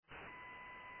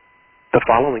The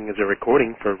following is a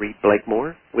recording for Reed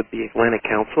Blakemore with the Atlantic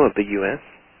Council of the U.S.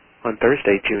 on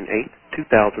Thursday, June 8,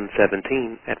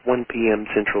 2017 at 1 p.m.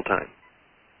 Central Time.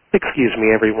 Excuse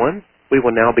me, everyone. We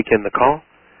will now begin the call.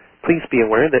 Please be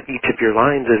aware that each of your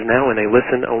lines is now in a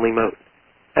listen-only mode.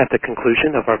 At the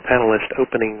conclusion of our panelists'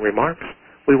 opening remarks,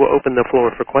 we will open the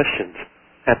floor for questions.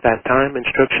 At that time,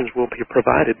 instructions will be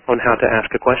provided on how to ask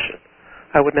a question.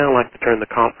 I would now like to turn the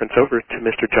conference over to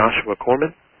Mr. Joshua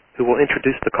Corman, who will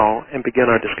introduce the call and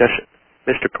begin our discussion.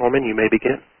 Mr. Corman, you may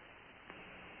begin.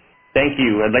 Thank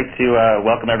you. I'd like to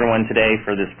welcome everyone today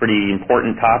for this pretty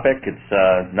important topic. It's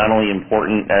not only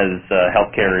important as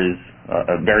healthcare is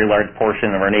a very large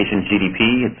portion of our nation's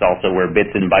GDP, it's also where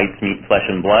bits and bytes meet flesh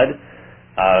and blood.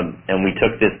 And we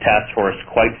took this task force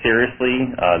quite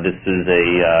seriously. This is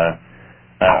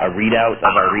a readout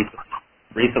of our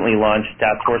recently launched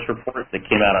task force report that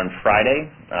came out on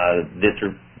Friday.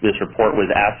 This report was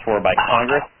asked for by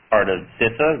Congress, part of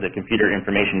CISA, the Computer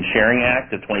Information Sharing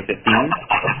Act of 2015,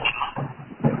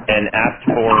 and asked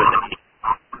for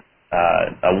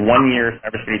a one-year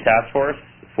cybersecurity task force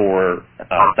for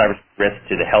cybersecurity risk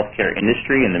to the healthcare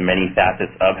industry and the many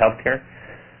facets of healthcare.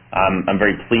 I'm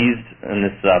very pleased in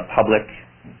this public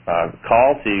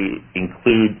call to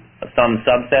include some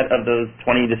subset of those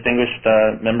 20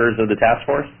 distinguished members of the task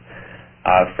force.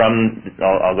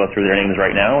 I'll go through their names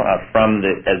right now.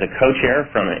 As a co-chair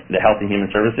from the Health and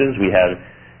Human Services, we have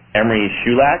Emery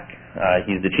Shulak.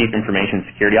 He's the Chief Information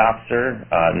Security Officer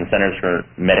in the Centers for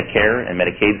Medicare and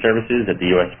Medicaid Services at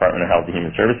the U.S. Department of Health and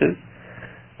Human Services.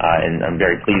 And I'm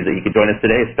very pleased that you could join us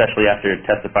today, especially after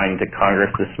testifying to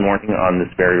Congress this morning on this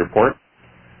very report.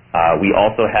 We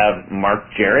also have Mark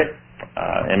Jarrett,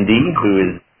 MD,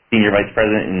 who is Senior Vice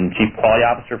President and Chief Quality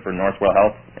Officer for Northwell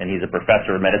Health, and he's a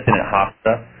professor of medicine at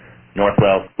HofStra,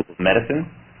 Northwell School of Medicine.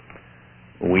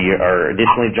 We are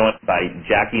additionally joined by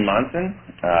Jackie Monson,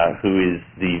 who is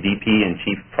the VP and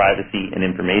Chief Privacy and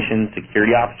Information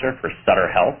Security Officer for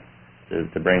Sutter Health,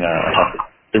 to bring a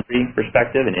health delivery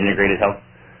perspective and integrated health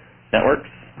networks.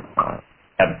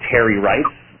 We have Terry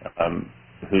Rice,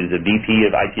 who's the VP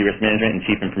of IT Risk Management and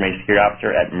Chief Information Security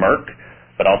Officer at Merck,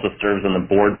 but also serves on the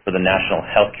board for the National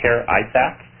Healthcare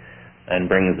ISAC and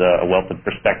brings a wealth of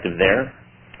perspective there.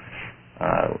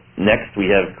 Next, we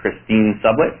have Christine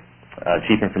Sublett,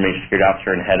 Chief Information Security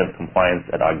Officer and Head of Compliance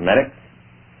at Augmetics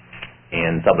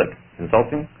and Sublett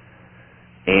Consulting.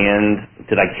 And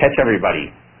did I catch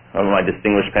everybody? All of my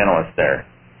distinguished panelists there.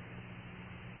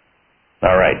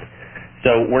 All right.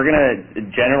 So we're going to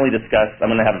generally discuss, I'm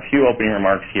going to have a few opening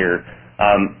remarks here.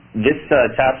 This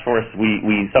task force,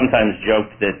 we sometimes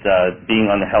joked that being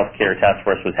on the healthcare task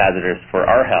force was hazardous for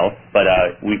our health, but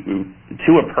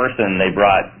to a person, they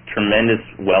brought tremendous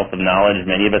wealth of knowledge.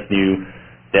 Many of us knew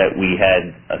that we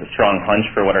had a strong hunch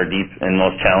for what our deep and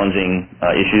most challenging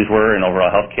issues were in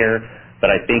overall healthcare, but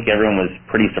I think everyone was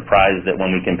pretty surprised that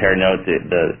when we compared notes,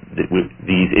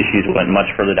 these issues went much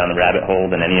further down the rabbit hole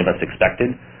than any of us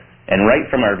expected. And right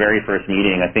from our very first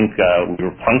meeting, I think we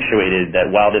were punctuated that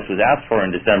while this was asked for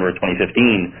in December of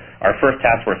 2015, our first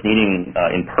task force meeting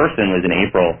in person was in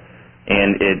April,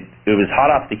 and it was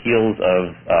hot off the heels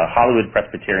of Hollywood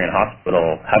Presbyterian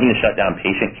Hospital having to shut down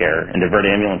patient care and divert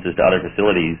ambulances to other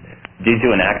facilities due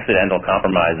to an accidental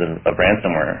compromise of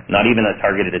ransomware, not even a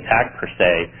targeted attack per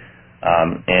se.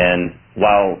 And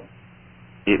while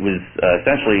it was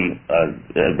essentially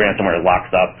ransomware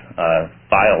locks up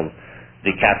files,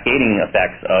 the cascading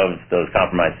effects of those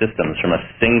compromised systems from a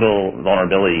single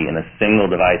vulnerability in a single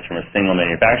device from a single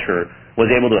manufacturer was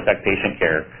able to affect patient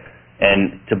care.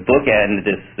 And to bookend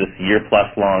this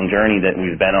year-plus long journey that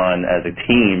we've been on as a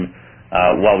team,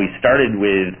 while we started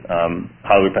with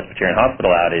Hollywood Presbyterian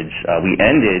Hospital outage, we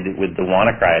ended with the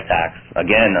WannaCry attacks,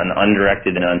 again, an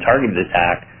undirected and untargeted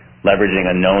attack leveraging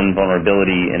a known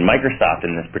vulnerability in Microsoft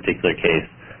in this particular case.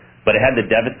 But it had the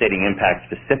devastating impact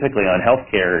specifically on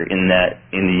healthcare in that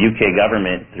in the UK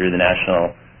government through the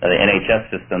the NHS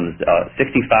systems,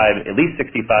 at least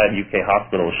 65 UK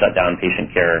hospitals shut down patient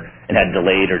care and had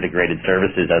delayed or degraded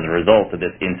services as a result of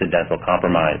this incidental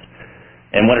compromise.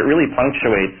 And what it really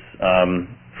punctuates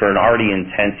for an already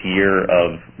intense year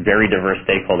of very diverse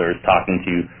stakeholders talking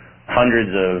to hundreds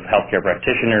of healthcare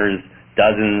practitioners,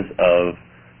 dozens of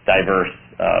diverse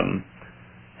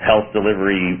health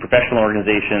delivery professional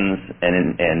organizations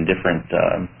and different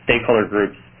stakeholder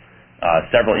groups,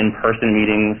 several in-person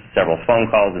meetings, several phone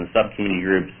calls and subcommittee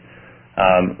groups,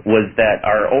 was that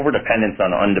our overdependence on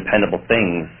undependable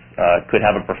things could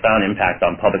have a profound impact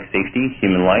on public safety,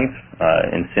 human life,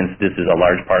 and since this is a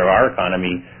large part of our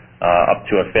economy, up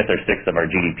to a fifth or sixth of our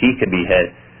GDP could be hit,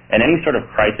 and any sort of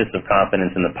crisis of confidence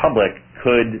in the public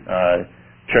could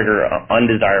trigger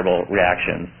undesirable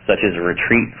reactions, such as a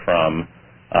retreat from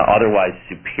otherwise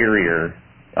superior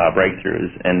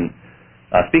breakthroughs. And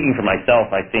speaking for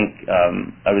myself, I think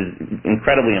I was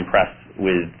incredibly impressed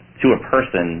with, to a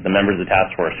person, the members of the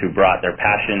task force who brought their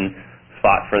passion,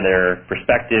 fought for their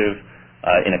perspective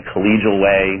in a collegial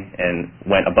way, and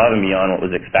went above and beyond what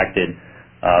was expected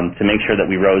to make sure that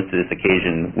we rose to this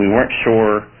occasion. We weren't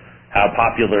sure how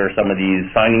popular some of these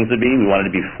findings would be. We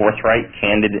wanted to be forthright,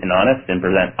 candid, and honest, and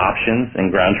present options and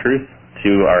ground truth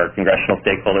to our congressional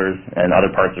stakeholders and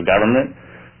other parts of government.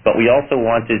 But we also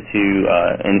wanted to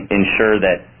ensure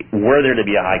that were there to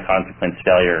be a high consequence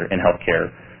failure in healthcare,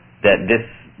 that this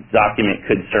document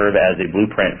could serve as a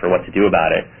blueprint for what to do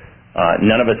about it.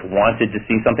 None of us wanted to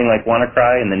see something like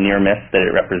WannaCry and the near miss that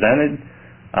it represented.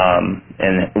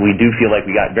 And we do feel like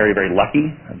we got very, very lucky,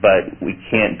 but we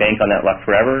can't bank on that luck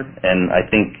forever. And I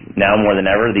think now more than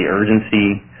ever, the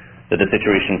urgency that the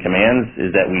situation commands is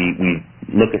that we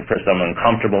look for some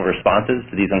uncomfortable responses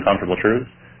to these uncomfortable truths,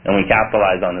 and we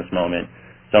capitalize on this moment.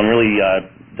 So I'm really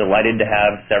delighted to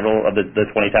have several of the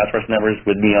 20 task force members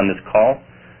with me on this call.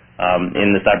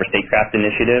 In the Cyber Statecraft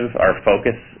Initiative, our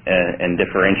focus and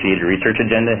differentiated research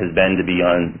agenda has been to be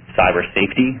on cyber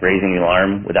safety, raising the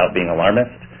alarm without being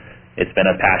alarmist. It's been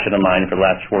a passion of mine for the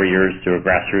last 4 years through a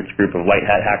grassroots group of white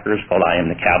hat hackers called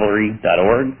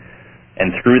IamTheCavalry.org.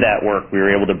 And through that work, we were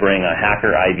able to bring a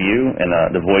hacker eye view and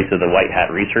the voice of the white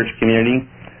hat research community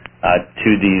to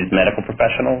these medical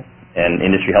professionals and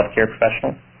industry healthcare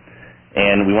professionals.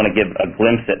 And we want to give a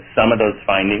glimpse at some of those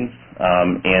findings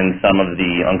and some of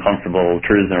the uncomfortable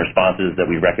truths and responses that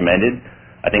we recommended.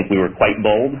 I think we were quite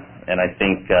bold, and I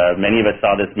think many of us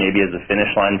saw this maybe as a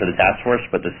finish line for the task force,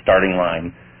 but the starting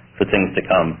line for things to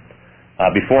come.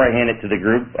 Before I hand it to the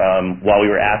group, while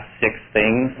we were asked 6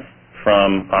 things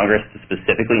from Congress to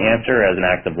specifically answer as an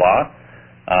act of law,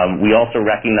 we also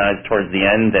recognized towards the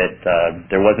end that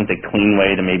there wasn't a clean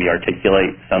way to maybe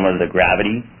articulate some of the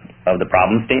gravity of the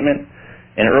problem statement.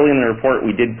 And early in the report,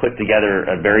 we did put together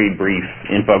a very brief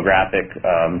infographic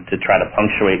to try to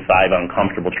punctuate 5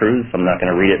 uncomfortable truths. I'm not going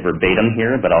to read it verbatim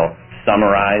here, but I'll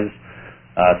summarize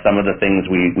some of the things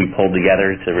we pulled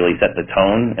together to really set the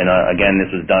tone. And again,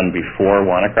 this was done before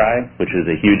WannaCry, which is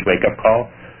a huge wake-up call.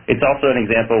 It's also an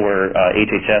example where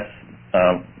HHS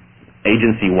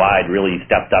agency-wide really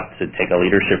stepped up to take a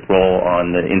leadership role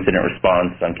on the incident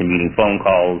response, on commuting phone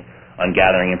calls, on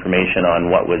gathering information on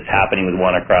what was happening with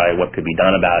WannaCry, what could be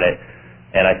done about it.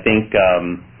 And I think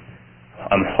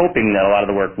I'm hoping that a lot of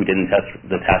the work we did in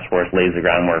the task force lays the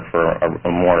groundwork for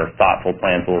a more thoughtful,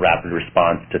 planful, rapid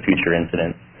response to future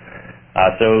incidents.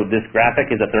 So this graphic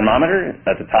is a thermometer.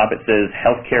 At the top it says,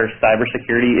 healthcare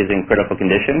cybersecurity is in critical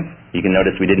condition. You can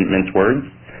notice we didn't mince words.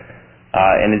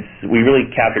 And we really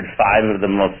captured 5 of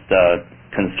the most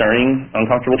concerning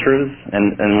uncomfortable truths,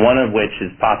 and one of which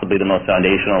is possibly the most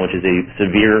foundational, which is a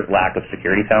severe lack of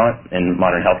security talent in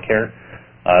modern healthcare,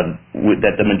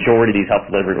 that the majority of these health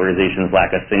delivery organizations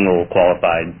lack a single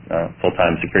qualified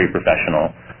full-time security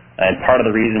professional. And part of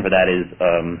the reason for that is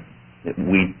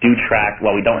we do track,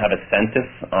 while we don't have a census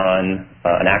on,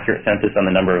 an accurate census on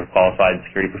the number of qualified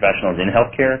security professionals in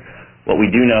healthcare, what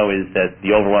we do know is that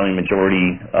the overwhelming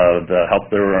majority of the health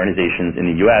delivery organizations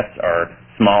in the U.S. are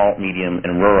small, medium,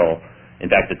 and rural. In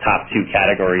fact, the top 2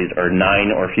 categories are 9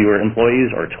 or fewer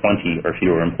employees or 20 or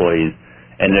fewer employees.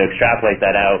 And to extrapolate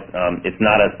that out, it's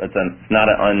not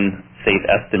an unsafe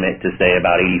estimate to say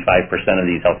about 85% of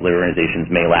these health delivery organizations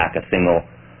may lack a single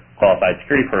qualified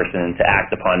security person to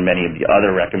act upon many of the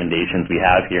other recommendations we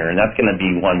have here. And that's going to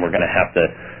be one we're going to have to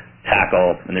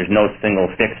tackle. And there's no single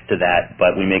fix to that,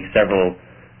 but we make several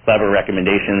clever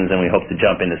recommendations, and we hope to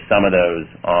jump into some of those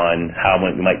on how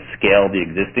we might scale the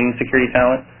existing security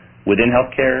talent within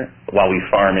healthcare while we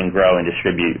farm and grow and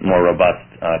distribute more robust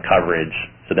coverage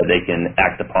so that they can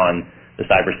act upon the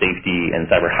cyber safety and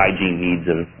cyber hygiene needs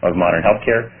of modern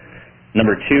healthcare.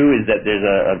 Number 2 is that there's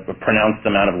a pronounced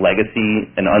amount of legacy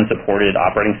and unsupported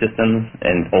operating systems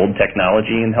and old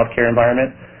technology in healthcare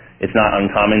environment. It's not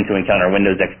uncommon to encounter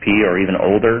Windows XP or even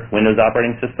older Windows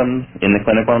operating systems in the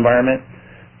clinical environment,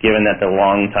 given that the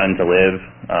long time to live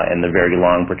and the very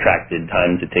long protracted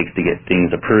times it takes to get things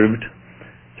approved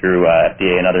through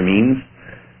FDA and other means.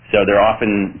 So they're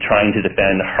often trying to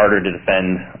defend harder to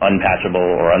defend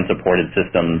unpatchable or unsupported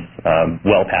systems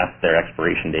well past their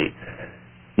expiration date.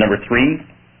 Number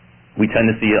 3, we tend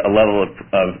to see a level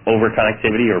of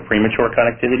over-connectivity or premature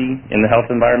connectivity in the health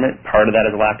environment. Part of that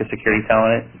is a lack of security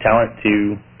talent to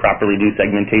properly do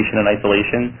segmentation and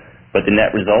isolation. But the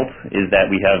net result is that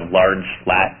we have large,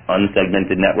 flat,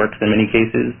 unsegmented networks in many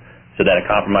cases, so that a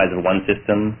compromise of one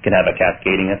system can have a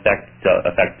cascading effect to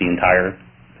affect the entire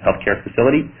healthcare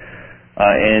facility.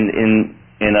 And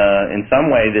in some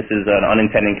way, this is an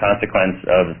unintended consequence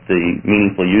of the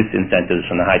meaningful use incentives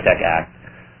from the HITECH Act,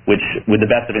 which, with the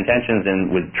best of intentions and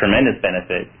with tremendous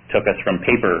benefit, took us from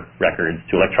paper records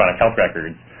to electronic health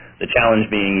records. The challenge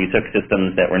being you took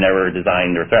systems that were never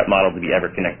designed or threat modeled to be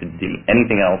ever connected to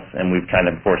anything else, and we've kind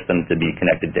of forced them to be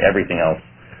connected to everything else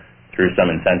through some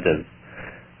incentives.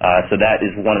 So that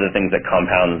is one of the things that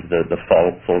compounds the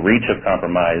full reach of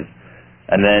compromise.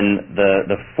 And then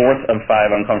the fourth of five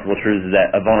uncomfortable truths is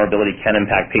that a vulnerability can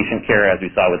impact patient care, as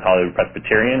we saw with Hollywood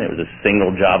Presbyterian. It was a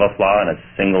single Java flaw in a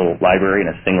single library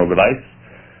and a single device.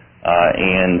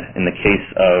 And in the case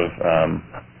of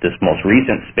this most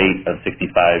recent spate of 65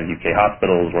 UK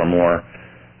hospitals or more,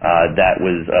 that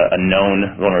was a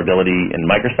known vulnerability in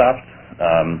Microsoft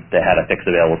that had a fix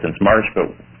available since March, but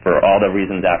for all the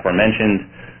reasons aforementioned,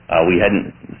 we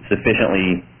hadn't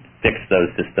sufficiently fixed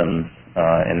those systems.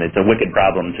 And it's a wicked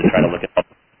problem to try to look at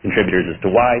contributors as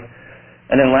to why.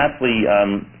 And then lastly,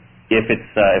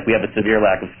 if we have a severe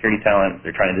lack of security talent,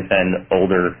 they're trying to defend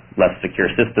older, less secure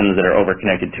systems that are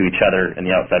over-connected to each other in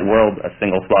the outside world, a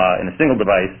single flaw in a single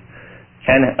device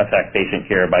can affect patient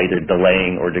care by either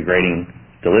delaying or degrading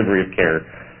delivery of care.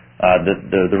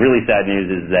 The really sad news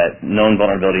is that known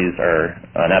vulnerabilities are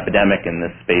an epidemic in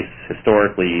this space.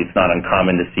 Historically, it's not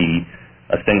uncommon to see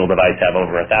a single device have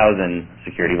over 1,000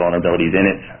 security vulnerabilities in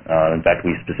it. In fact,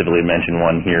 we specifically mentioned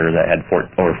one here that had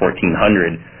over 1,400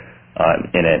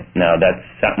 in it. Now,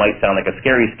 that might sound like a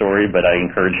scary story, but I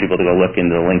encourage people to go look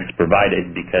into the links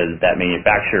provided because that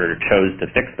manufacturer chose to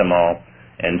fix them all,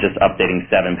 and just updating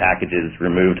 7 packages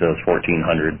removed those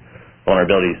 1,400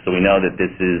 vulnerabilities. So we know that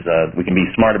this is, we can be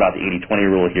smart about the 80-20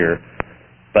 rule here,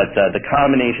 but the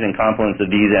combination and confluence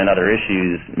of these and other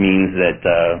issues means that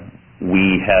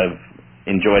we have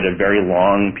enjoyed a very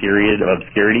long period of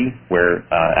obscurity where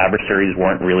adversaries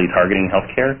weren't really targeting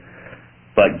healthcare.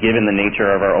 But given the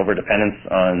nature of our overdependence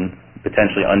on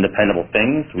potentially undependable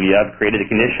things, we have created a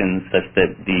condition such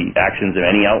that the actions of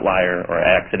any outlier or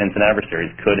accidents and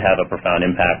adversaries could have a profound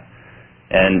impact.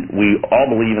 And we all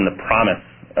believe in the promise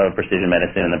of precision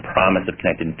medicine and the promise of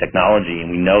connected technology,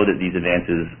 and we know that these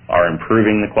advances are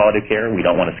improving the quality of care. We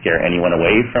don't want to scare anyone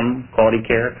away from quality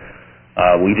care.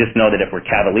 We just know that if we're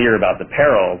cavalier about the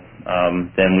peril,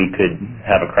 then we could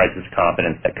have a crisis of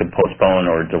confidence that could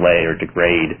postpone or delay or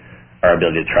degrade our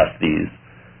ability to trust these.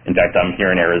 In fact, I'm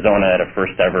here in Arizona at a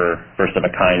first of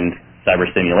a kind cyber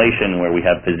simulation where we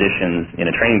have physicians in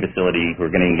a training facility who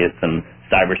are going to get some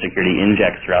cybersecurity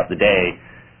injects throughout the day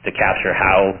to capture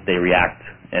how they react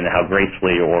and how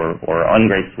gracefully or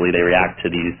ungracefully they react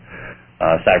to these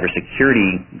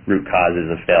cybersecurity root causes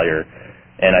of failure.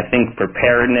 And I think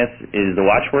preparedness is the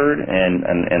watchword and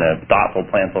a thoughtful,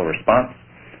 planful response.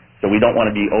 So we don't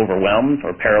want to be overwhelmed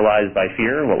or paralyzed by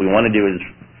fear. What we want to do is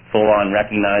full-on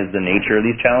recognize the nature of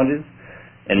these challenges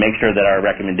and make sure that our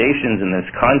recommendations in this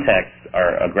context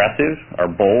are aggressive, are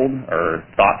bold, are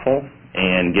thoughtful,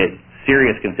 and get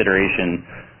serious consideration.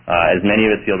 As many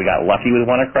of us feel we got lucky with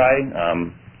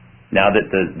WannaCry, now that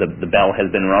the bell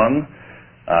has been rung,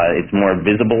 it's more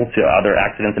visible to other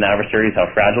accidents and adversaries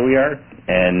how fragile we are,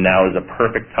 and now is a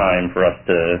perfect time for us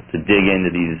to dig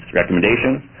into these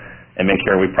recommendations and make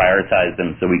sure we prioritize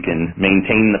them so we can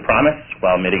maintain the promise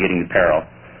while mitigating the peril.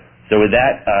 So with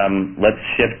that, let's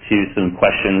shift to some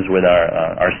questions with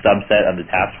our subset of the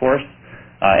task force.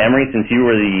 Emery, since you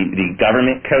were the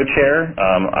government co-chair,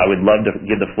 I would love to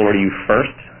give the floor to you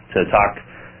first to talk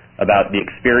about the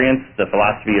experience, the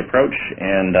philosophy approach,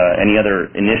 and any other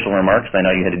initial remarks. I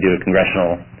know you had to do a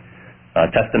congressional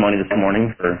testimony this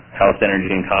morning for House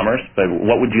Energy and Commerce, but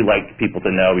what would you like people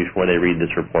to know before they read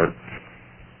this report?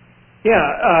 Yeah,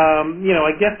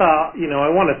 I guess I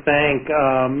want to thank,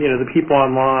 the people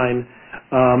online,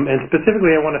 and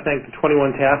specifically I want to thank the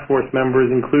 21 task force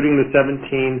members, including the 17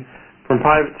 from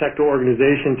private sector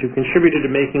organizations who contributed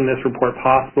to making this report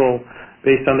possible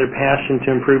based on their passion to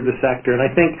improve the sector. And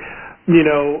I think,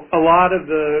 a lot of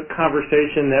the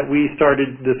conversation that we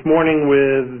started this morning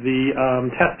with the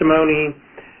testimony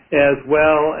as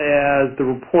well as the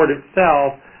report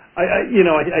itself,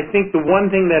 I think the one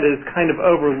thing that is kind of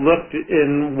overlooked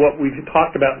in what we've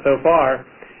talked about so far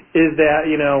is that,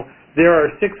 there are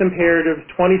 6 imperatives,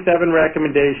 27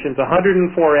 recommendations,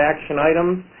 104 action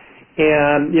items,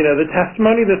 and, the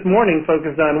testimony this morning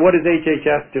focused on what is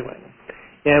HHS doing.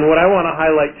 And what I want to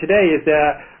highlight today is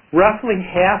that roughly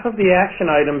half of the action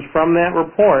items from that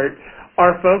report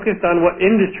are focused on what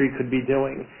industry could be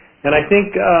doing. And I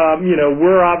think,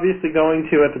 we're obviously going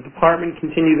to, at the department,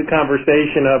 continue the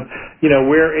conversation of,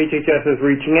 where HHS is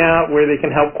reaching out, where they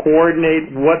can help coordinate,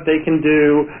 what they can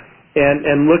do,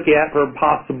 and look at for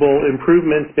possible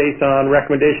improvements based on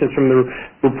recommendations from the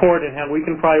report and how we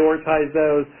can prioritize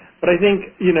those. But I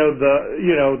think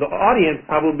the audience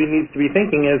probably needs to be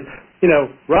thinking is,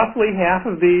 roughly half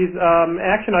of these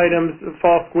action items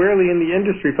fall squarely in the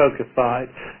industry-focused side.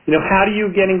 How do you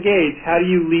get engaged? How do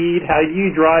you lead? How do you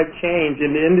drive change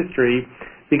in the industry?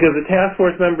 Because the task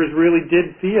force members really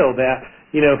did feel that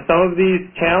some of these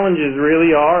challenges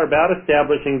really are about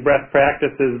establishing best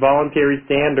practices, voluntary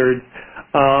standards,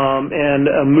 and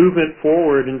a movement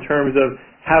forward in terms of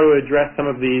how to address some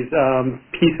of these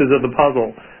pieces of the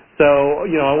puzzle. So,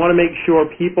 I want to make sure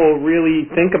people really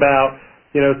think about,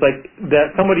 it's like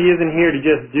that somebody isn't here to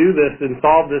just do this and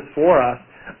solve this for us,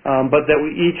 but that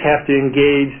we each have to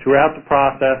engage throughout the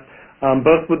process,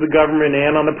 both with the government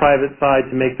and on the private side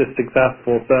to make this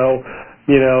successful. So,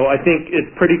 I think it's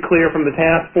pretty clear from the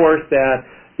task force that,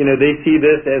 they see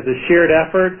this as a shared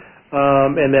effort,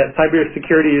 and that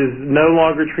cybersecurity is no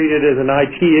longer treated as an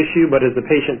IT issue, but as a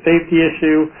patient safety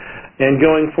issue. And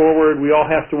going forward, we all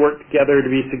have to work together to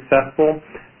be successful.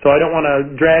 So I don't want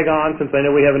to drag on since I know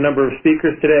we have a number of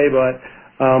speakers today, but,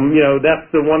 that's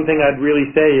the one thing I'd really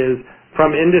say is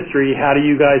from industry, how do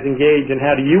you guys engage and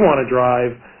how do you want to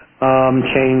drive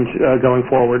change going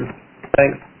forward?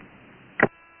 Thanks.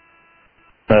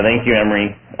 Thank you,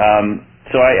 Emery.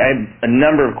 So I have a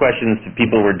number of questions that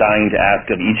people were dying to ask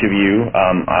of each of you.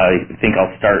 I think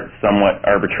I'll start somewhat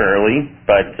arbitrarily,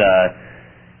 but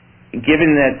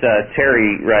given that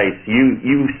Terry Rice,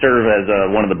 you serve as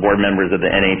one of the board members of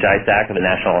the NHISAC, of the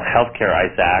National Healthcare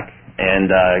ISAC, and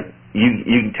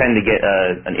you tend to get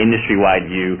an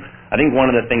industry-wide view. I think one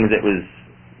of the things that was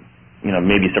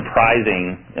maybe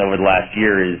surprising over the last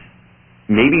year is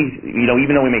maybe,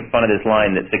 even though we make fun of this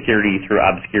line that security through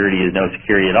obscurity is no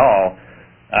security at all,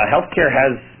 healthcare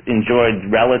has enjoyed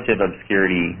relative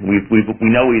obscurity. We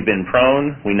know we've been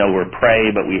prone, we know we're prey,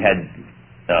 but we had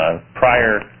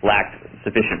prior lacked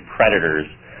sufficient predators.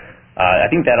 I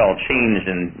think that all changed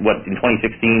in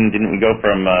 2016, didn't we go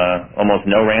from almost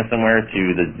no ransomware to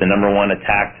the number one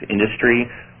attacked industry?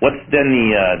 What's been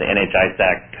the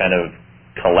NHISAC kind of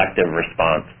collective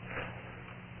response?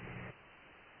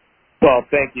 Well,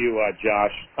 thank you,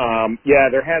 Josh.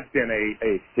 There has been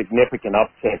a significant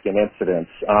uptick in incidents.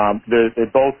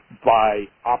 They're both by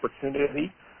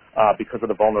opportunity because of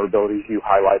the vulnerabilities you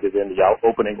highlighted in the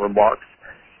opening remarks,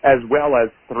 as well as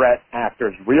threat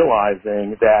actors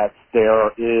realizing that there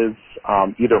is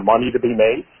either money to be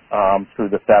made through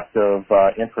the theft of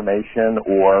information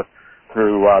or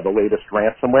through the latest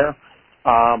ransomware,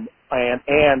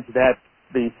 and that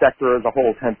the sector as a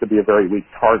whole tends to be a very weak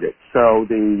target. So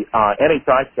the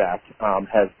NHISAC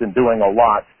has been doing a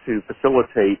lot to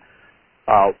facilitate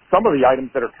some of the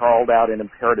items that are called out in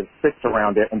Imperative 6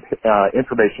 around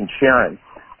information sharing.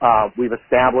 We've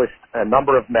established a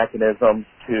number of mechanisms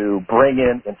to bring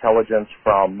in intelligence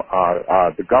from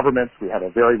the governments. We have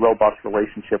a very robust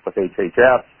relationship with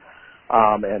HHS,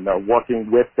 and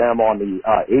working with them on the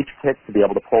HKIC to be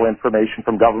able to pull information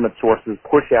from government sources,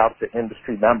 push out to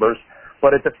industry members,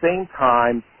 but at the same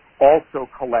time also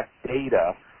collect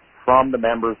data from the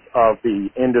members of the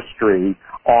industry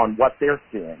on what they're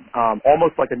seeing,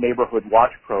 almost like a neighborhood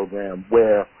watch program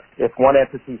where if one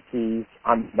entity sees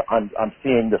I'm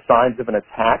seeing the signs of an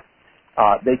attack,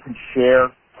 they can share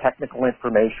technical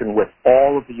information with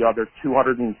all of the other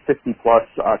 250 plus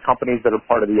companies that are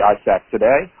part of the ISAC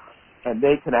today, and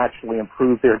they can actually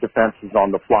improve their defenses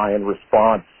on the fly in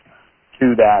response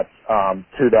to that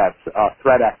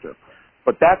threat actor.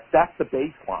 But that's the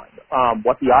baseline.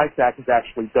 What the ISAC has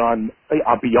actually done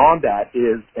beyond that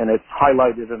is, and it's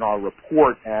highlighted in our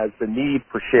report as the need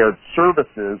for shared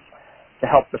services to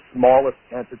help the smallest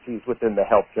entities within the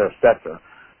healthcare sector.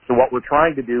 So what we're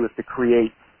trying to do is to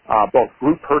create both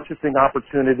group purchasing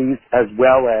opportunities as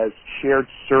well as shared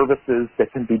services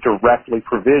that can be directly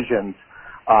provisioned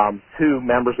to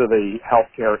members of the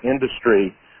healthcare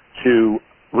industry to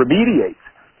remediate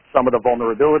some of the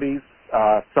vulnerabilities,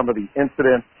 some of the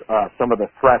incidents, some of the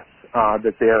threats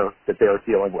that they're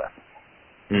dealing with.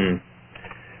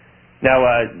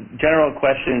 Now, general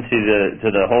question to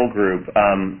the whole group.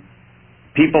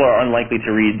 People are unlikely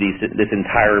to read this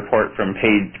entire report from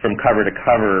cover to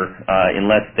cover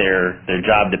unless their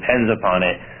job depends upon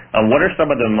it. What are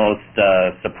some of the most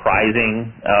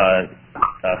surprising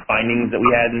findings that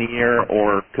we had in the year,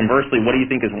 or conversely, what do you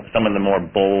think is some of the more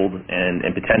bold and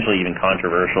potentially even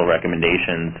controversial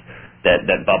recommendations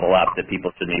that bubble up that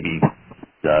people should maybe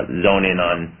zone in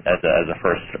on as a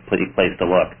first place to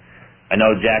look? I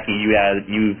know, Jackie,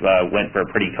 you went for a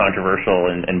pretty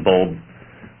controversial and bold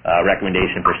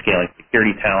recommendation for scaling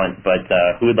security talent, but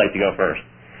who would like to go first?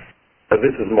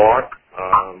 This is Mark.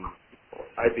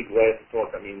 I'd be glad to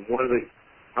talk. I mean,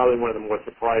 probably one of the more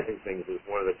surprising things is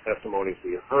one of the testimonies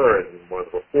we heard in one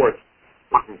of the reports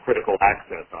was from critical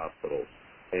access hospitals.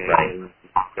 And,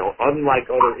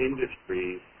 unlike other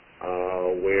industries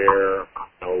where,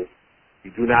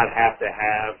 you do not have to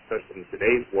have, especially in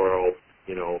today's world,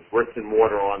 bricks and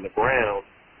mortar on the ground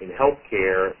in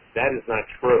healthcare, that is not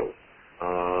true.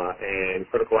 And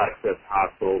critical access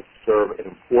hospitals serve an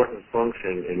important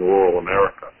function in rural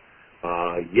America.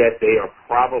 Yet they are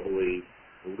probably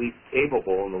the least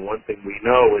capable, and the one thing we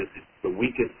know is it's the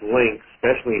weakest link,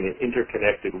 especially in an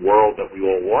interconnected world that we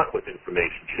all want with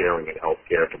information sharing in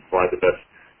healthcare to provide the best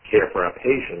care for our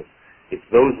patients. It's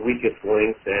those weakest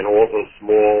links and all those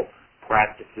small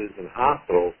practices and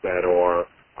hospitals that are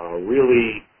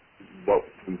really, what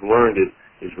we've learned is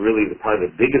really probably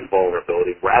the biggest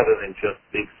vulnerability, rather than just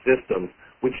big systems,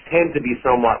 which tend to be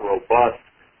somewhat robust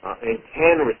and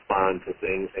can respond to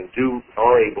things and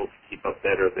are able to keep up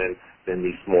better than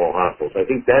these small hospitals. I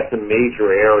think that's a major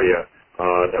area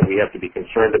that we have to be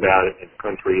concerned about in the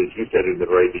country, as you said in the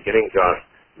very beginning, Josh,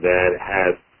 that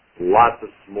has lots of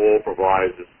small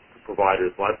providers,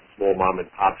 lots of small mom and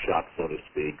pop shops, so to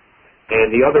speak. And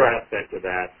the other aspect of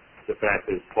that, the fact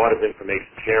is part of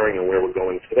information sharing and where we're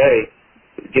going today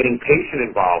is getting patient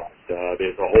involved.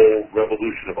 There's a whole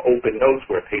revolution of open notes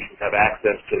where patients have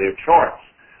access to their charts.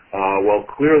 Well,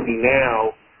 clearly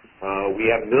now we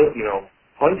have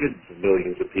hundreds of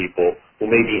millions of people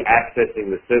who may be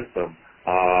accessing the system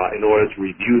in order to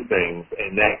review things,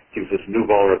 and that gives us new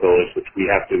vulnerabilities which we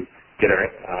have to get our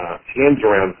hands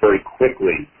around very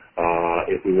quickly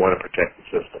if we want to protect the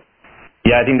system.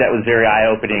 Yeah, I think that was very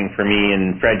eye-opening for me,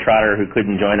 and Fred Trotter, who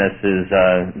couldn't join us, has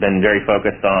been very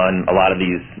focused on a lot of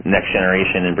these next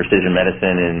generation and precision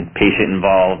medicine and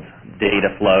patient-involved data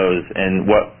flows, and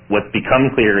what's become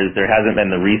clear is there hasn't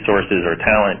been the resources or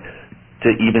talent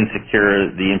to even secure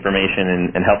the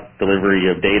information and health delivery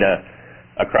of data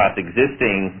across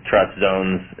existing trust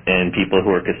zones and people who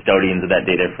are custodians of that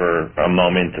data for a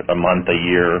moment, a month, a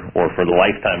year, or for the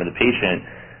lifetime of the patient.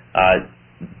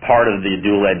 Part of the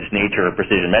dual-edged nature of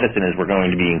precision medicine is we're going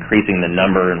to be increasing the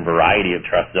number and variety of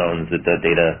trust zones at the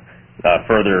data,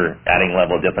 further adding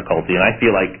level of difficulty. And I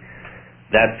feel like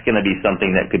that's going to be something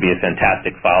that could be a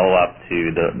fantastic follow-up to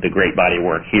the great body of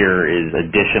work here is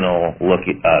additional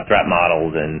threat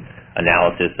models and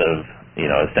analysis of,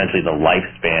 essentially the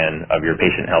lifespan of your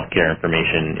patient healthcare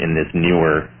information in this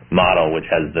newer model, which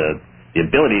has the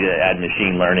ability to add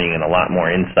machine learning and a lot more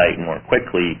insight more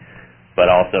quickly, but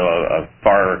also a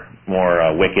far more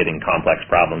wicked and complex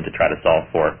problem to try to solve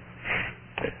for.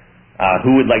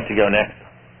 Who would like to go next?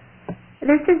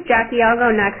 This is Jackie. I'll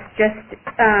go next, just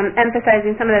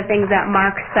emphasizing some of the things that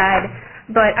Mark said.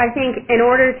 But I think in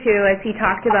order to, as he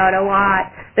talked about a lot,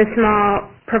 the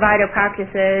small provider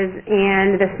practices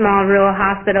and the small rural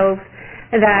hospitals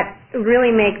that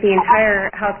really make the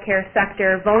entire healthcare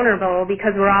sector vulnerable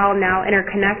because we're all now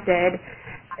interconnected,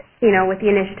 with the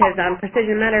initiatives on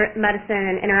precision medicine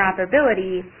and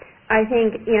interoperability, I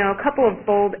think, a couple of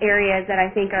bold areas that I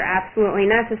think are absolutely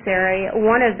necessary.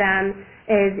 One of them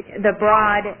is the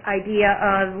broad idea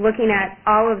of looking at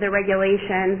all of the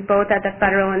regulations, both at the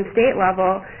federal and state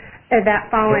level, that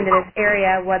fall into this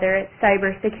area, whether it's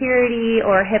cybersecurity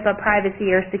or HIPAA privacy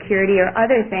or security or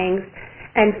other things,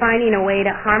 and finding a way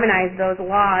to harmonize those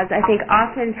laws. I think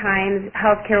oftentimes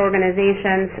healthcare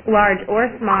organizations, large or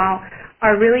small,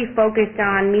 are really focused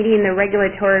on meeting the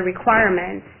regulatory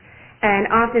requirements, and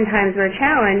oftentimes we're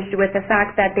challenged with the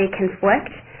fact that they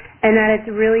conflict and that it's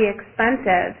really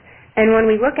expensive. And when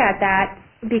we look at that,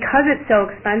 because it's so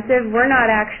expensive, we're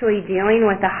not actually dealing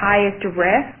with the highest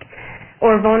risk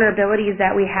or vulnerabilities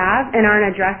that we have and aren't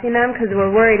addressing them because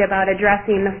we're worried about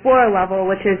addressing the floor level,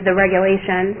 which is the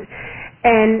regulations.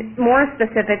 And more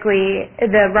specifically,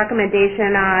 the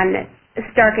recommendation on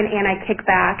Stark and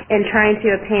anti-kickback and trying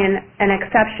to obtain an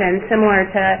exception similar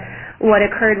to what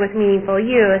occurred with meaningful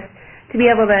use to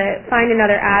be able to find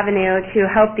another avenue to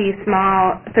help these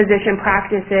small physician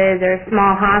practices or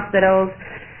small hospitals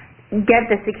get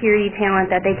the security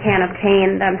talent that they can't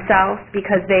obtain themselves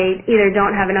because they either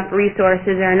don't have enough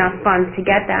resources or enough funds to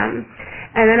get them.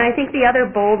 And then I think the other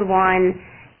bold one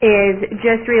is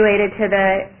just related to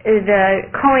the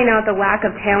calling out the lack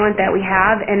of talent that we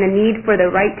have and the need for the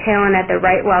right talent at the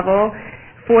right level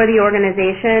for the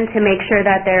organization to make sure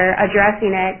that they're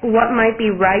addressing it. What might be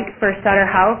right for Sutter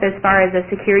Health as far as a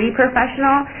security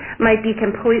professional might be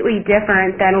completely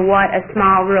different than what a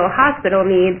small rural hospital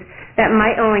needs that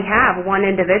might only have one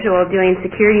individual doing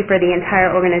security for the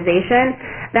entire organization.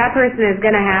 That person is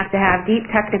going to have deep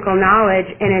technical knowledge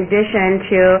in addition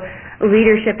to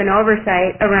leadership and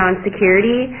oversight around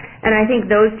security. And I think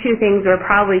those two things were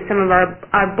probably some of our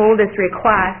boldest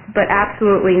requests, but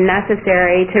absolutely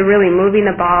necessary to really moving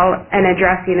the ball and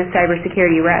addressing a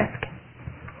cybersecurity risk.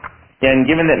 Yeah, and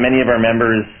given that many of our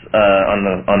members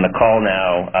on the call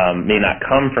now may not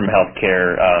come from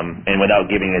healthcare, and without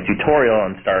giving a tutorial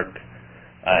on Stark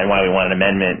and why we want an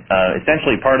amendment,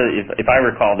 essentially part of, if I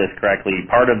recall this correctly,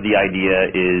 part of the idea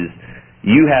is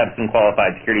you have some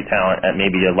qualified security talent at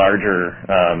maybe a larger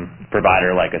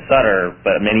provider like a Sutter,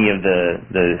 but many of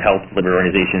the health delivery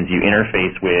organizations you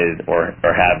interface with or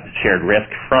have shared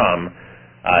risk from,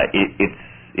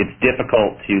 it's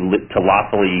difficult to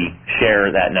lawfully share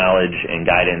that knowledge and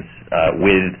guidance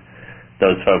with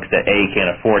those folks that A,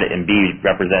 can't afford it, and B,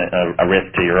 represent a risk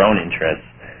to your own interests.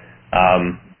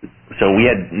 So we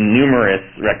had numerous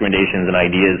recommendations and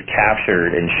ideas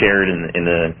captured and shared in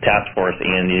the task force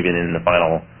and even in the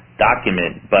final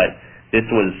document, but this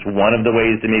was one of the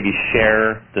ways to maybe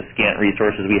share the scant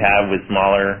resources we have with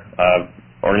smaller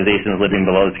organizations living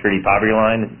below the security poverty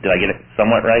line. Did I get it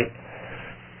somewhat right?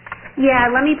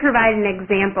 Yeah, let me provide an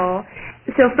example.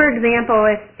 So, for example,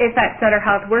 if at Sutter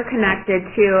Health we're connected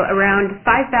to around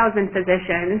 5,000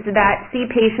 physicians that see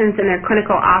patients in their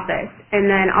clinical office and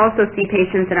then also see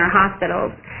patients in our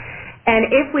hospitals, and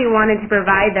if we wanted to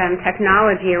provide them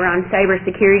technology around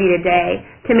cybersecurity today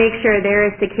to make sure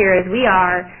they're as secure as we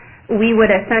are, we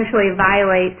would essentially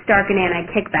violate Stark and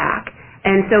anti-kickback,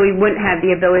 and so we wouldn't have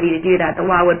the ability to do that. The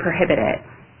law would prohibit it.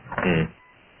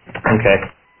 Okay.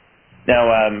 Now,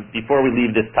 before we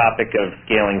leave this topic of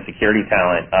scaling security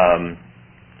talent,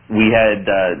 we had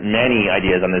many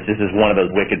ideas on this. This is one of those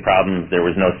wicked problems there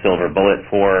was no silver bullet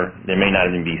for. There may not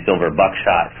even be silver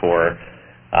buckshot for.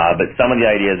 But some of the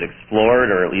ideas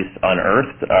explored or at least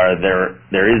unearthed are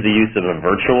there is the use of a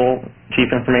virtual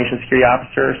chief information security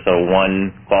officer, so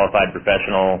one qualified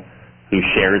professional who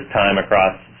shares time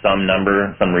across some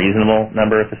reasonable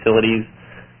number of facilities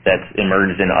that's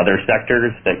emerged in other sectors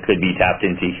that could be tapped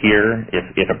into here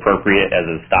if appropriate as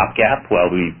a stopgap while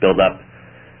we build up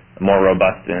more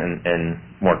robust and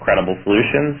more credible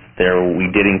solutions. There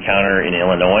we did encounter in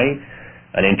Illinois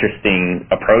an interesting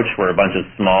approach where a bunch of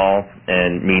small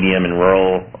and medium and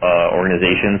rural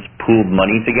organizations pooled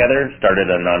money together, started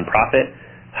a nonprofit,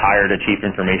 hired a chief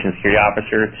information security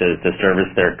officer to service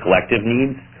their collective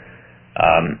needs.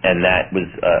 And that was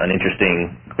an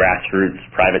interesting grassroots,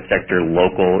 private sector,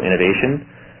 local innovation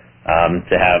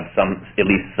to have at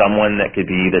least someone that could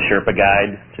be the Sherpa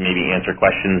guide to maybe answer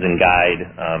questions and guide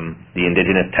the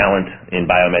indigenous talent in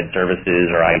biomed services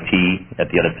or IT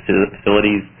at the other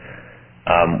facilities.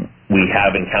 We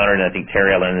have encountered, and I think,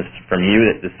 Terry, I learned this from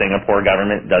you, that the Singapore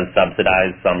government does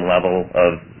subsidize some level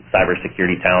of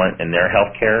cybersecurity talent in their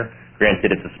healthcare.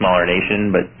 Granted, it's a smaller nation,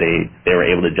 but they were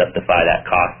able to justify that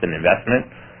cost and investment.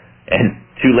 And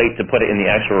too late to put it in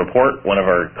the actual report, one of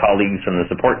our colleagues from the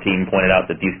support team pointed out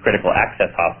that these critical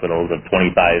access hospitals of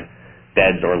 25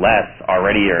 beds or less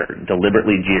already are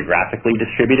deliberately geographically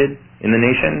distributed in the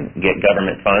nation, get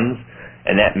government funds,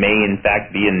 and that may in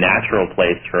fact be a natural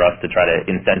place for us to try to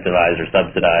incentivize or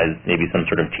subsidize maybe some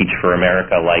sort of Teach for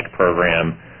America-like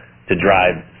program to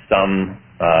drive some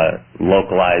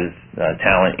localized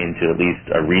talent into at least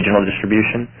a regional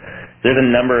distribution. There's a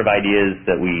number of ideas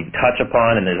that we touch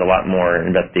upon, and there's a lot more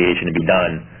investigation to be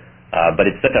done. But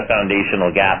it's such a foundational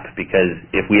gap because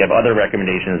if we have other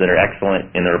recommendations that are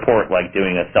excellent in the report, like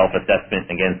doing a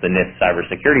self-assessment against the NIST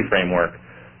cybersecurity framework,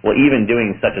 well, even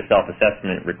doing such a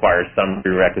self-assessment requires some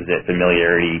prerequisite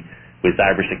familiarity with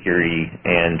cybersecurity,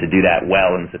 and to do that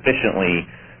well and sufficiently,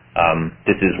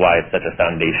 this is why it's such a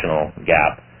foundational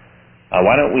gap.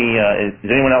 Why don't we,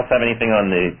 does anyone else have anything on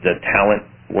the talent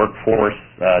workforce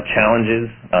challenges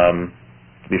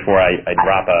before I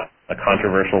drop a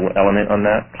controversial element on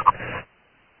that?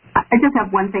 I just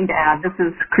have one thing to add. This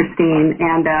is Christine,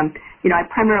 and I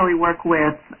primarily work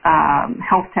with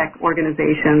health tech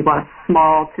organizations, a lot of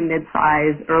small to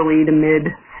mid-size, early to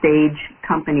mid-stage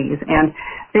companies, and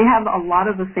they have a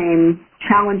lot of the same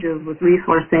challenges with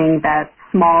resourcing that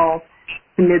small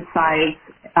to mid-size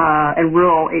and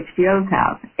rural HDOs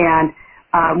have. And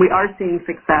we are seeing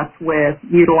success with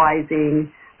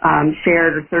utilizing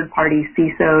shared or third-party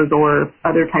CISOs or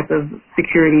other type of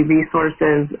security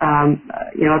resources,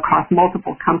 across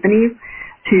multiple companies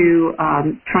to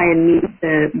try and meet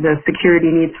the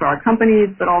security needs for our companies,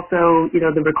 but also,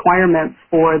 the requirements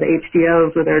for the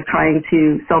HDOs where they're trying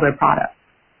to sell their products.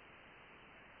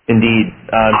 Indeed.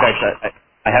 In fact,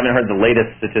 I haven't heard the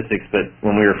latest statistics, but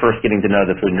when we were first getting to know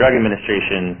the Food and Drug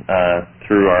Administration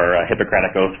through our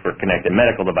Hippocratic Oath for connected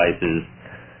medical devices,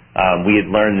 we had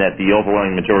learned that the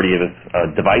overwhelming majority of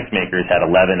device makers had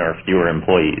 11 or fewer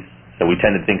employees. So we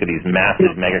tend to think of these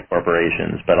massive mega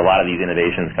corporations, but a lot of these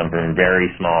innovations come from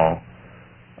very small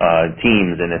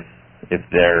teams, and if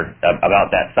they're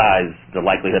about that size, the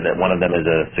likelihood that one of them is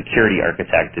a security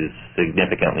architect is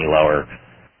significantly lower.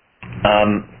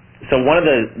 So one of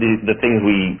the things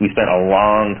we spent a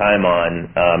long time on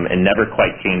and never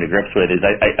quite came to grips with is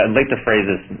I'd like to phrase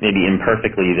this maybe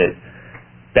imperfectly, that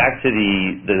back to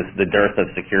the dearth of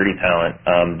security talent,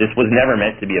 this was never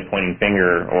meant to be a pointing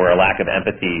finger or a lack of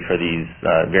empathy for these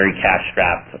very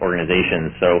cash-strapped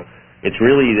organizations. So it's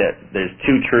really that there's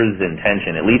two truths in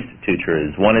tension, at least two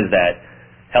truths. One is that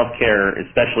healthcare,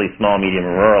 especially small, medium,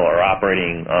 and rural, are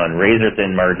operating on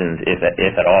razor-thin margins, if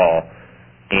at all,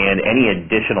 and any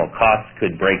additional costs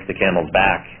could break the camel's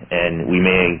back, and we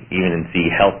may even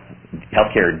see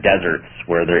healthcare deserts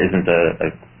where there isn't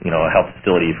a health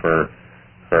facility for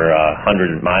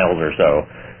 100 miles or so.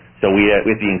 So we have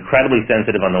to be incredibly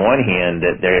sensitive on the one hand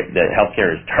that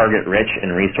healthcare is target rich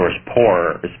and resource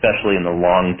poor, especially in the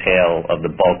long tail of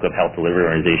the bulk of health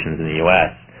delivery organizations in the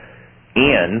U.S.,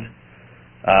 and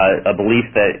a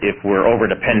belief that if we're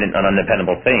over-dependent on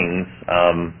undependable things,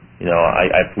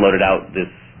 I floated out this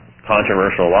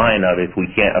controversial line of, if we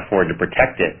can't afford to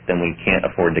protect it, then we can't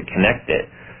afford to connect it,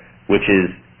 which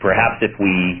is perhaps if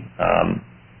we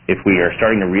are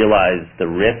starting to realize the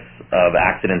risks of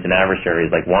accidents and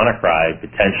adversaries like WannaCry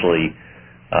potentially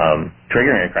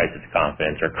triggering a crisis of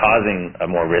confidence or causing a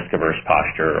more risk-averse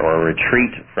posture or a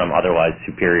retreat from otherwise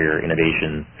superior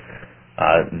innovations,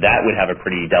 that would have a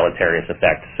pretty deleterious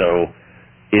effect. So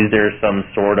is there some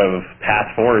sort of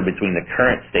path forward between the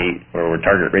current state where we're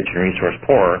target rich and resource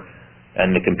poor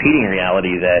and the competing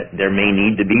reality that there may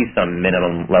need to be some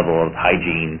minimum level of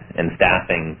hygiene and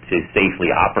staffing to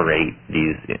safely operate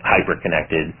these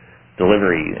hyper-connected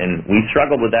deliveries? And we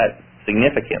struggled with that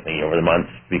significantly over the months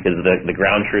because the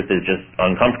ground truth is just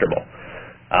uncomfortable.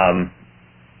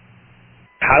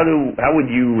 How would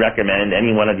you recommend,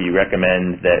 any one of you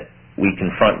recommend, that we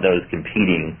confront those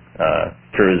competing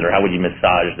truths, or how would you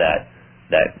massage that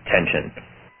tension?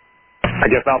 I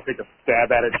guess I'll take a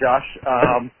stab at it, Josh.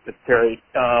 It's Terry.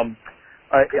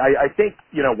 I think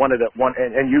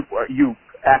and you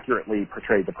accurately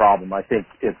portrayed the problem. I think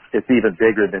it's even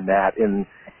bigger than that. In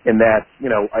that,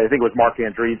 I think it was Mark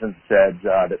Andreessen said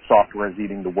that software is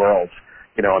eating the world.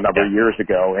 A number of years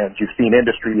ago, and you've seen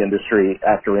industry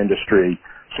after industry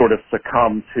sort of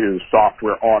succumb to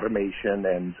software automation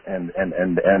and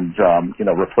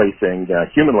replacing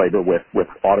human labor with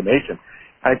automation.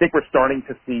 I think we're starting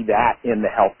to see that in the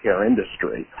healthcare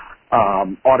industry.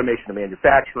 Automation in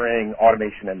manufacturing,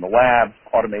 automation in the labs,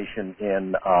 automation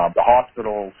in the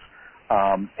hospitals,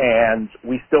 and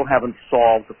we still haven't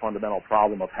solved the fundamental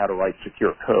problem of how to write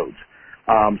secure codes.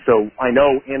 So I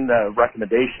know in the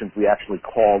recommendations we actually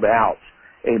called out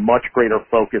a much greater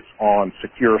focus on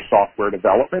secure software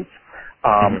development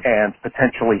and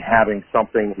potentially having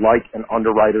something like an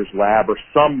underwriter's lab or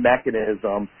some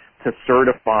mechanism to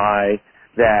certify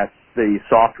that the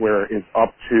software is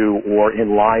up to or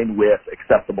in line with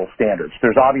acceptable standards.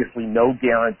 There's obviously no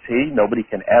guarantee. Nobody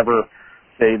can ever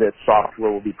say that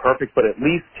software will be perfect, but at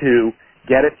least to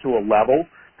get it to a level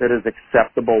that is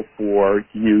acceptable for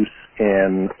use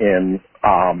in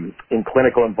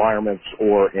clinical environments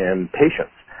or in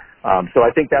patients. So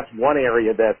I think that's one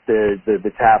area that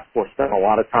the task force spent a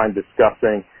lot of time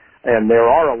discussing. And there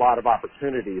are a lot of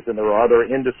opportunities, and there are other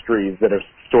industries that have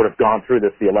sort of gone through this.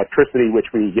 The electricity, which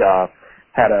we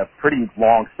had a pretty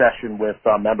long session with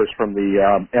members from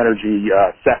the energy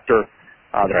sector.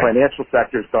 The financial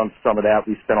sector's done some of that.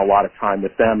 We spent a lot of time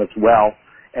with them as well.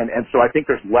 And so I think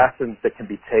there's lessons that can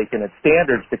be taken and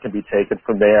standards that can be taken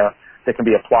from there that can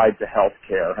be applied to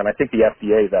healthcare. And I think the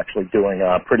FDA is actually doing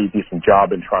a pretty decent job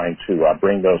in trying to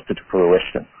bring those to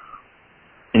fruition.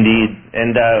 Indeed,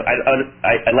 and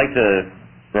I'd like to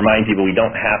remind people we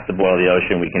don't have to boil the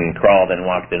ocean. We can crawl, then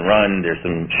walk, then run. There's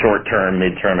some short-term,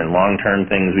 mid-term, and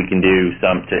long-term things we can do.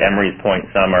 Some, to Emery's point,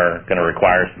 some are going to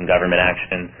require some government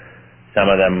action. Some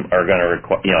of them are going to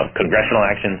require, congressional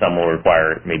action. Some will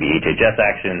require maybe HHS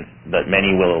action, but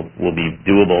many will be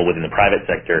doable within the private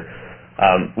sector.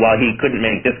 While he couldn't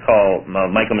make this call,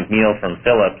 Michael McNeil from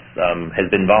Philips has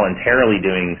been voluntarily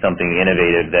doing something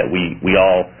innovative that we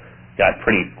all got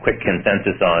pretty quick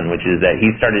consensus on, which is that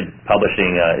he started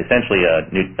publishing essentially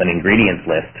an ingredients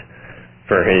list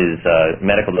for his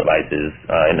medical devices.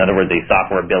 In other words, a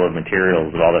software bill of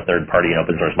materials with all the third-party and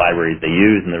open-source libraries they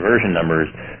use and the version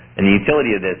numbers. And the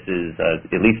utility of this is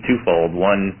at least twofold.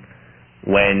 One,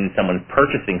 when someone's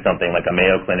purchasing something like a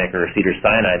Mayo Clinic or a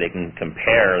Cedars-Sinai, they can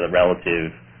compare the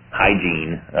relative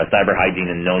hygiene, cyber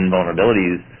hygiene, and known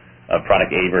vulnerabilities of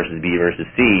product A versus B versus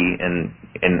C, and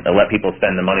let people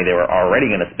spend the money they were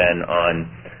already going to spend on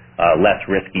less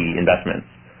risky investments.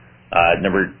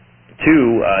 Number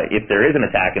two, if there is an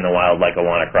attack in the wild like a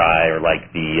WannaCry or like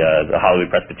the Hollywood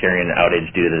Presbyterian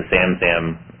outage due to the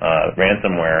SamSam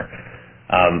ransomware,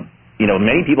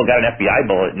 many people got an FBI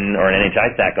bulletin or an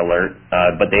NHISAC alert,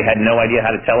 but they had no idea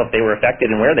how to tell if they were affected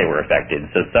and where they were affected.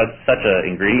 So such an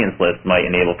ingredients list might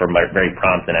enable for very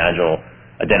prompt and agile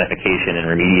identification and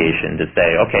remediation to say,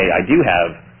 okay, I do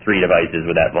have 3 devices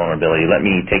with that vulnerability. Let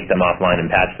me take them offline and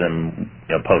patch them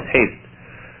post-haste.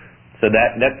 So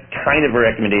that's kind of a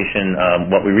recommendation.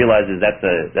 What we realize is that's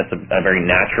a very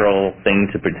natural thing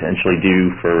to potentially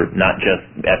do for not just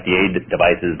FDA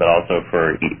devices, but also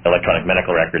for electronic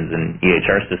medical records and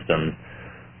EHR systems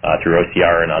through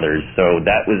OCR and others. So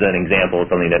that was an example of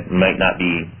something that might not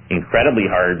be incredibly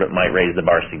hard, but might raise the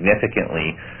bar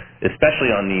significantly,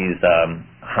 especially on these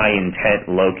high-intent,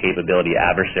 low-capability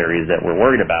adversaries that we're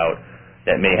worried about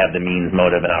that may have the means,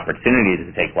 motive, and opportunity to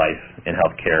take life in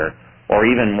healthcare. Or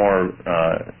even more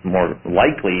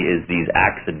likely is these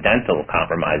accidental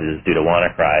compromises due to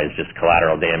WannaCries, just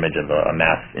collateral damage of a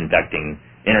mass infecting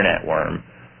internet worm.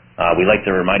 We like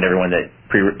to remind everyone that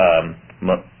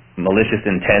malicious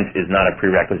intent is not a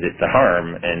prerequisite to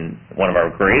harm, and one of our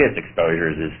greatest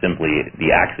exposures is simply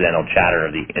the accidental chatter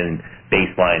of the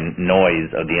baseline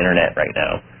noise of the internet right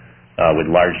now,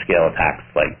 with large-scale attacks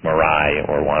like Mirai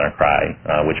or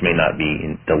WannaCry, which may not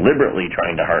be deliberately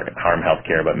trying to harm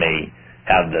healthcare, but may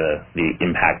have the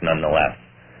impact nonetheless.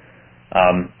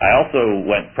 I also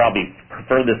went probably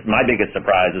furthest, my biggest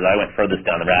surprise is I went furthest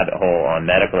down the rabbit hole on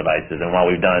medical devices, and while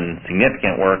we've done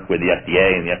significant work with the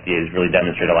FDA, and the FDA has really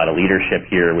demonstrated a lot of leadership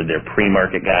here with their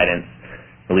pre-market guidance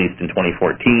released in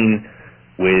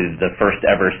 2014, with the first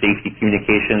ever safety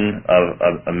communication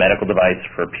of a medical device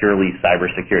for purely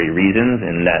cybersecurity reasons,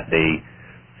 in that they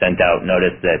sent out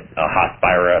notice that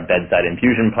Hospira bedside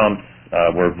infusion pumps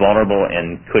were vulnerable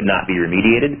and could not be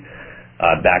remediated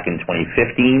back in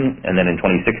 2015, and then in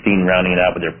 2016 rounding it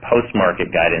out with their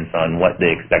post-market guidance on what they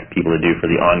expect people to do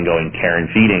for the ongoing care and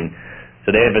feeding.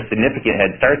 So they have a significant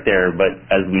head start there, but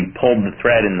as we pulled the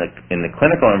thread in the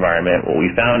clinical environment, what we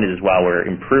found is while we're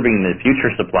improving the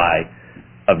future supply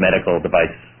of medical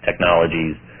device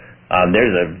technologies,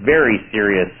 there's a very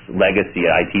serious legacy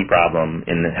IT problem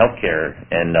in the healthcare,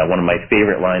 and one of my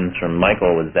favorite lines from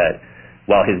Michael was that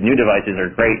while his new devices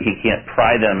are great, he can't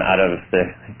pry them out of the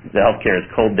healthcare's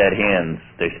cold, dead hands.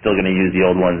 They're still going to use the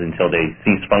old ones until they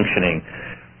cease functioning.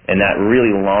 And that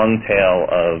really long tail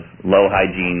of low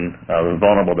hygiene,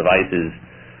 vulnerable devices,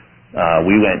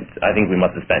 I think we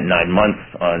must have spent 9 months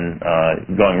on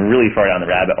going really far down the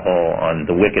rabbit hole on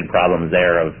the wicked problems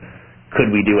there of,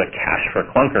 could we do a cache for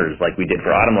clunkers like we did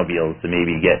for automobiles to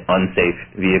maybe get unsafe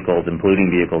vehicles and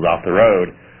polluting vehicles off the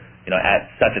road?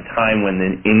 At such a time when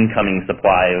the incoming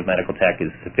supply of medical tech is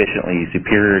sufficiently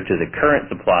superior to the current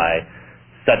supply,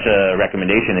 such a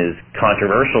recommendation is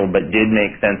controversial, but did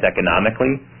make sense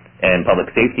economically and public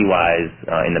safety-wise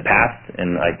in the past,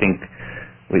 and I think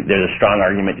there's a strong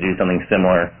argument to do something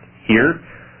similar here,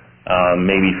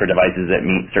 maybe for devices that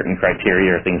meet certain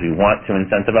criteria or things we want to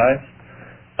incentivize.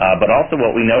 But also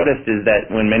what we noticed is that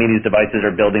when many of these devices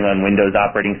are building on Windows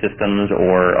operating systems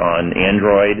or on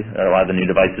Android, a lot of the new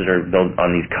devices are built on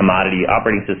these commodity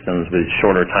operating systems with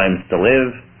shorter times to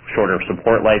live, shorter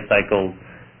support life cycles,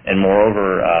 and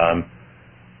moreover,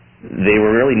 they were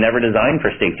really never designed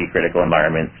for safety-critical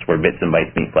environments where bits and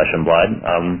bytes meet flesh and blood.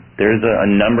 There's a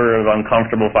number of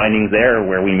uncomfortable findings there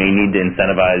where we may need to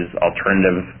incentivize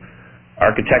alternative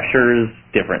architectures,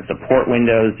 different support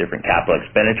windows, different capital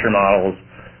expenditure models.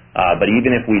 But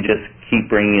even if we just keep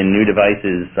bringing in new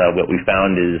devices, what we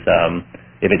found is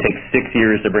if it takes 6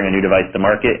 years to bring a new device to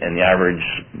market and the average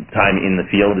time in the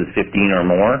field is 15 or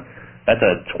more, that's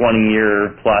a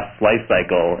 20-year plus life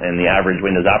cycle, and the average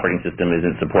Windows operating system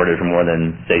isn't supported for more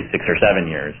than, say, 6 or 7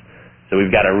 years. So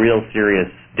we've got a real serious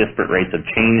disparate rates of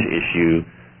change issue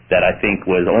that I think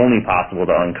was only possible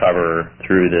to uncover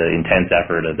through the intense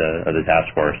effort of the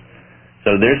task force.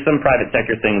 So there's some private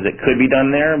sector things that could be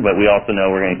done there, but we also know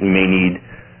we may need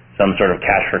some sort of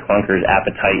cash for clunkers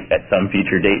appetite at some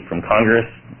future date from Congress,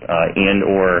 and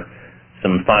or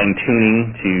some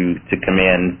fine-tuning to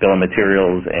command bill of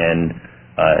materials and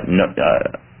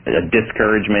a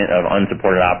discouragement of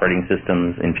unsupported operating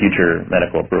systems in future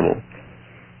medical approval.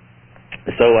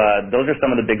 So those are some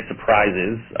of the big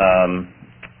surprises.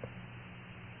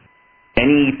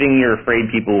 Anything you're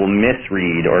afraid people will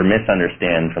misread or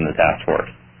misunderstand from the task force?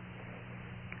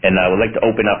 And I would like to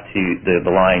open up to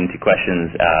the line to questions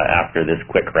after this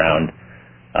quick round.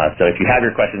 So if you have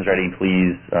your questions ready,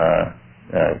 please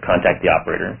contact the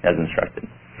operator as instructed.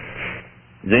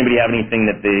 Does anybody have anything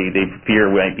that they fear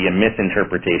might be a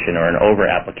misinterpretation or an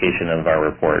over-application of our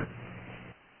report?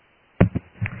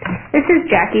 This is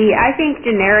Jackie. I think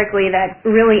generically that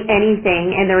really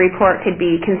anything in the report could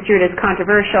be construed as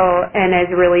controversial and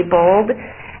as really bold.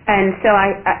 And so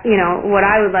what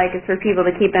I would like is for people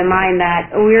to keep in mind that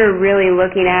we're really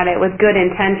looking at it with good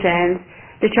intentions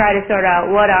to try to sort out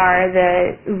what are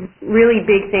the really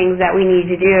big things that we need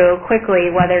to do quickly,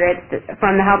 whether it's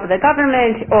from the help of the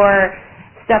government or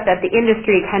stuff that the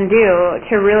industry can do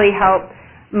to really help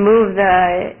move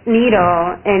the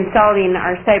needle in solving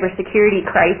our cybersecurity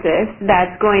crisis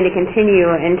that's going to continue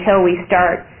until we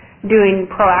start doing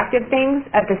proactive things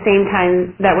at the same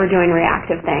time that we're doing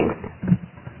reactive things.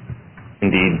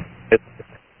 Indeed.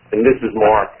 And this is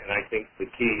Mark, and I think the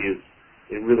key is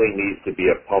it really needs to be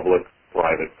a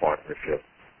public-private partnership.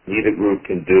 Neither group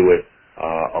can do it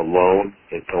alone.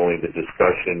 It's only the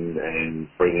discussion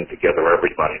and bringing together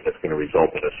everybody that's going to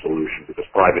result in a solution, because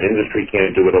private industry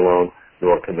can't do it alone,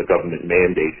 nor can the government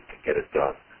mandate it to get it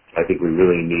done. So I think we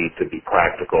really need to be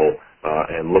practical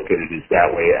and look at it as that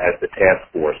way as the task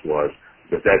force was,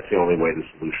 because that's the only way the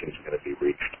solution is going to be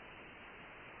reached.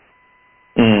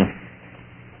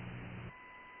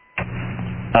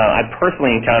 I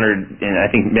personally encountered, and I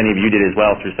think many of you did as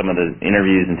well through some of the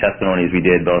interviews and testimonies we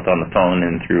did both on the phone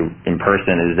and through in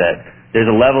person, is that there's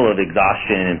a level of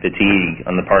exhaustion and fatigue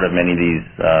on the part of many of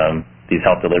these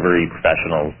health delivery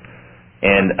professionals.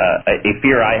 And a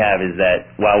fear I have is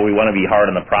that while we want to be hard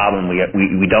on the problem,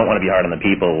 we don't want to be hard on the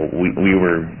people. We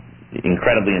were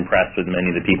incredibly impressed with many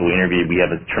of the people we interviewed. We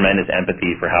have a tremendous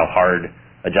empathy for how hard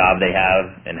a job they have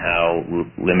and how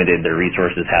limited their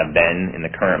resources have been in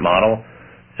the current model.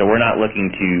 So we're not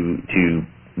looking to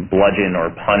bludgeon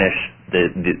or punish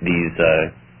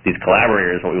these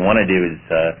collaborators. What we want to do is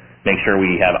make sure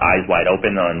we have eyes wide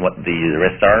open on what the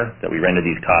risks are, that we render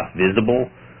these costs visible,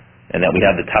 and that we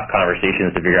have the tough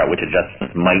conversations to figure out which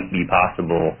adjustments might be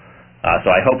possible.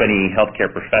 So I hope any healthcare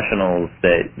professionals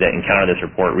that encounter this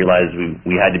report realize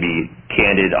we had to be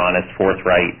candid, honest,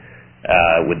 forthright,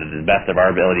 with the best of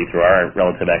our ability through our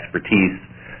relative expertise,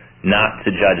 not to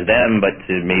judge them, but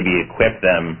to maybe equip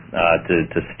them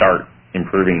to start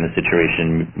improving the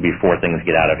situation before things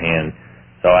get out of hand.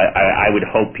 So I would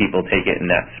hope people take it in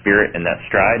that spirit and that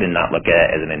stride and not look at it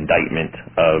as an indictment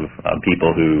of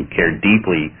people who care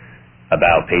deeply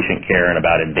about patient care and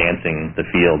about advancing the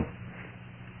field.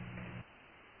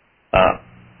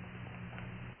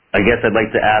 I guess I'd like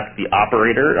to ask the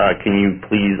operator, can you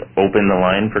please open the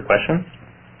line for questions?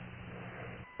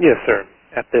 Yes, sir.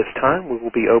 At this time, we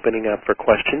will be opening up for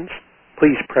questions.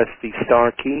 Please press the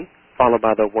star key, followed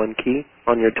by the 1 key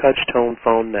on your touch-tone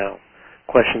phone now.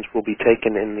 Questions will be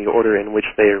taken in the order in which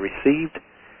they are received.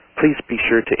 Please be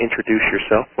sure to introduce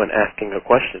yourself when asking a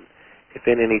question. If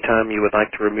at any time you would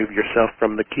like to remove yourself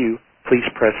from the queue, please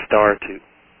press star 2.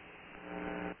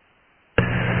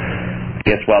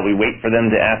 Yes, while we wait for them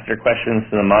to ask their questions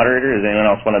to the moderator, does anyone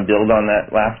else want to build on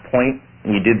that last point?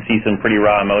 We did see some pretty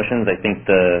raw emotions. I think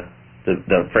the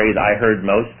phrase I heard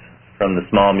most from the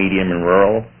small, medium, and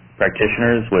rural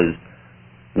practitioners was,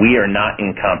 "We are not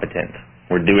incompetent.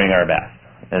 We're doing our best."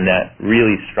 And that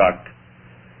really struck,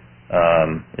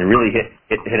 it really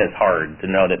hit us hard to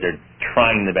know that they're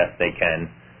trying the best they can,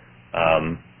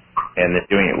 and they're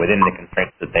doing it within the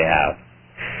constraints that they have.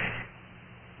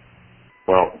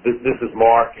 Well, this is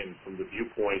Mark, and from the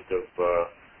viewpoint of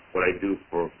what I do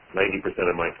for 90%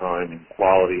 of my time in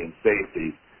quality and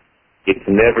safety, it's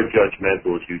never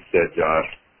judgmental, as you said, Josh,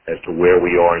 as to where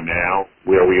we are now.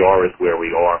 Where we are is where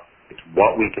we are. It's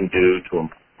what we can do to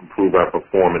improve our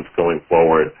performance going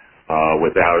forward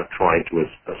without trying to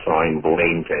assign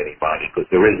blame to anybody, because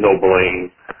there is no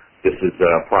blame. This is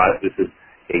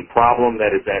a problem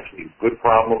that is actually a good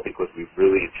problem because we've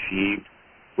really achieved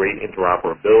great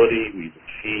interoperability. We've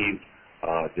achieved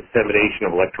dissemination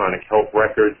of electronic health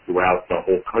records throughout the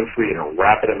whole country in a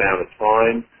rapid amount of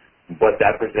time. But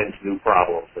that presents new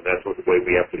problems, and that's the way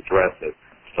we have to address it.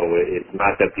 So it's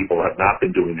not that people have not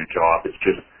been doing their job. It's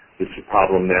just this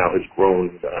problem now has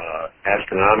grown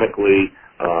astronomically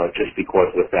just because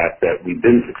of the fact that we've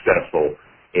been successful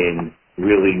in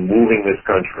really moving this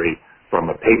country from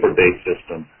a paper-based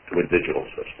system to a digital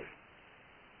system.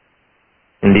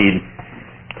 Indeed.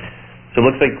 So it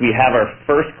looks like we have our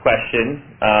first question.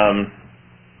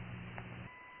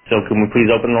 So can we please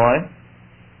open the line?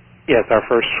 Yes, our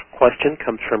first question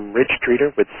comes from Rich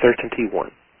Streeter with Certainty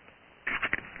One.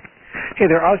 Hey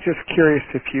there, I was just curious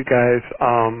if you guys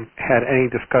had any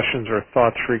discussions or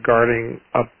thoughts regarding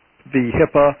the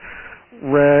HIPAA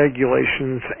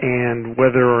regulations and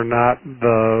whether or not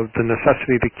the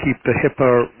necessity to keep the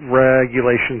HIPAA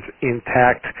regulations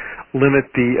intact limit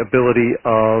the ability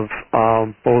of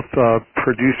both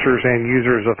producers and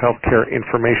users of healthcare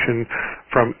information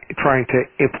from trying to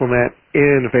implement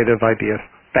innovative ideas?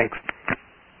 Thanks.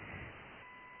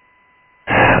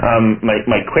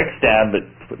 My quick stab, but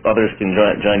others can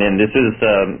join in. This is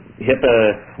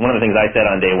HIPAA. One of the things I said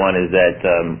on day one is that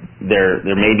there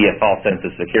may be a false sense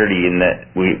of security in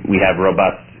that we have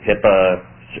robust HIPAA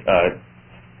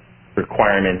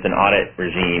requirements and audit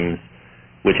regimes,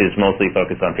 which is mostly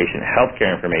focused on patient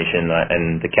healthcare information.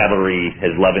 And the cavalry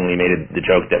has lovingly made the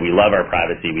joke that we love our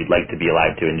privacy. We'd like to be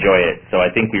alive to enjoy it. So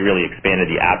I think we really expanded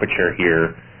the aperture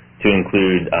here to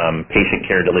include patient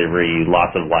care delivery,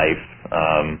 loss of life,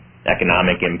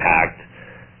 economic impact,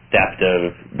 theft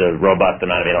of the robust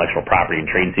amount of intellectual property and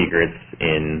trade secrets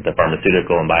in the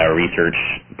pharmaceutical and bioresearch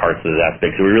parts of the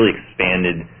aspect. So we really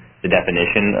expanded the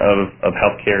definition of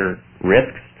healthcare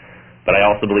risks. But I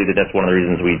also believe that that's one of the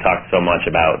reasons we talked so much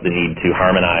about the need to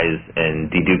harmonize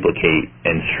and deduplicate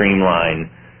and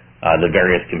streamline the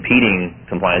various competing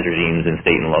compliance regimes in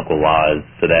state and local laws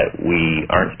so that we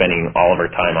aren't spending all of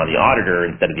our time on the auditor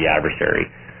instead of the adversary.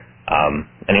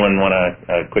 Anyone want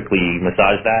to quickly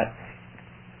massage that?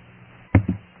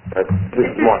 This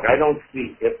is Mark. I don't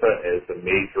see HIPAA as a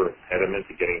major impediment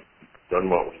to getting done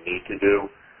what we need to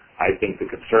do. I think the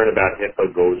concern about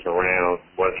HIPAA goes around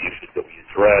one of the issues that we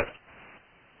addressed,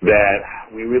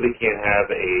 that we really can't have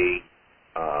a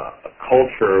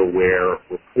culture where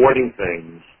reporting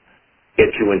things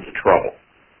gets you into trouble.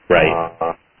 Right.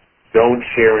 Don't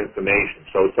share information.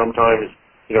 So sometimes,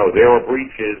 there are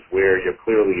breaches where you're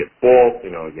clearly at fault.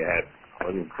 You had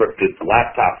unencrypted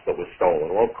laptops that were stolen.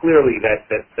 Well, clearly that's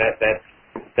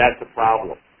a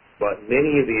problem. But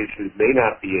many of the issues may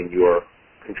not be in your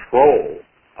control,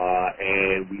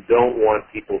 and we don't want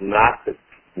people not to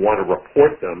want to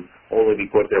report them only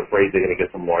because they're afraid they're going to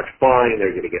get some large fine,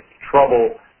 they're going to get in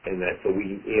trouble, and that. So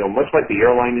we, much like the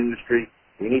airline industry,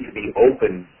 we need to be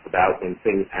open about when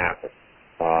things happen.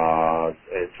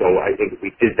 And so I think if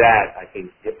we did that, I think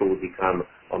HIPAA would become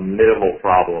a minimal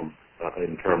problem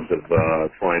in terms of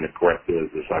trying to correct the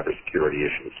cybersecurity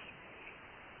issues.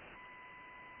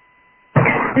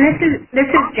 And this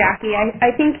is Jackie.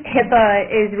 I think HIPAA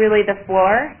is really the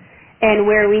floor, and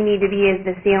where we need to be is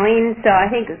the ceiling. So I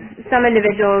think some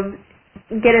individuals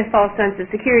get a false sense of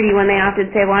security when they often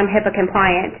say, well, I'm HIPAA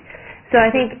compliant. So I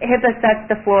think HIPAA sets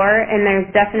the floor, and there's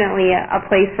definitely a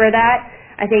place for that.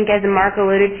 I think, as Mark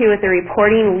alluded to with the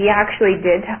reporting, we actually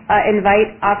did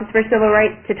invite Office for Civil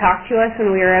Rights to talk to us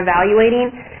when we were evaluating,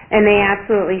 and they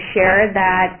absolutely shared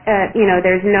that,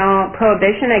 there's no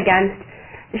prohibition against,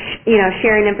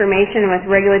 sharing information with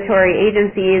regulatory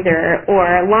agencies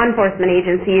or law enforcement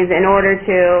agencies in order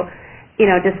to,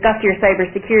 discuss your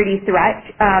cybersecurity threat.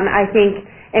 I think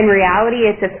in reality,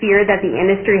 it's a fear that the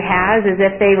industry has, is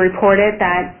if they report it,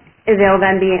 that they'll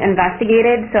then be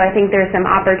investigated. So I think there's some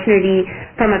opportunity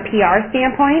from a PR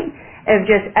standpoint of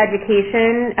just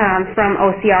education from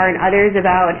OCR and others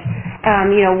about,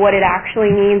 what it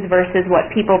actually means versus what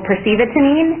people perceive it to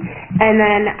mean. And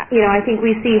then, I think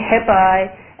we see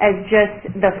HIPAA as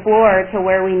just the floor to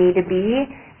where we need to be,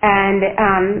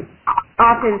 and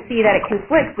often see that it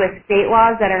conflicts with state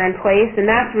laws that are in place, and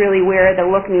that's really where the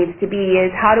look needs to be,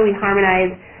 is how do we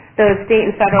harmonize those state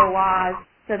and federal laws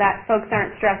so that folks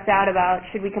aren't stressed out about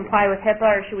should we comply with HIPAA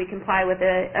or should we comply with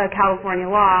a California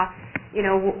law.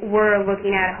 We're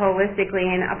looking at it holistically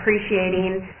and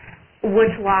appreciating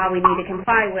which law we need to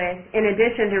comply with, in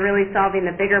addition to really solving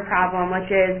the bigger problem, which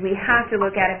is we have to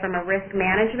look at it from a risk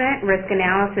management, risk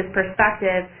analysis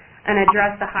perspective and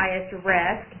address the highest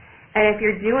risk. And if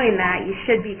you're doing that, you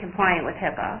should be compliant with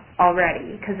HIPAA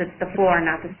already, because it's the floor,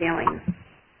 not the ceiling.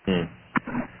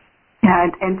 Yeah,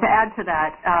 and to add to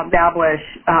that, establish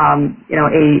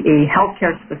a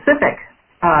healthcare-specific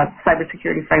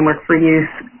cybersecurity framework for use,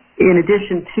 in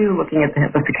addition to looking at the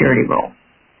HIPAA security rule.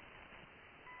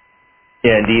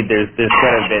 Yeah, indeed. There's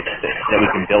quite a bit that we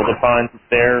can build upon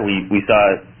there. We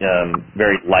saw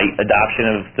very light adoption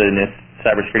of the NIST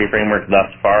cybersecurity framework thus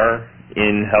far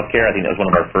in healthcare. I think that was one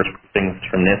of our first things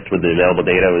from NIST with the available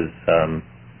data was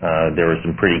there were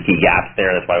some pretty key gaps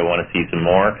there. That's why we want to see some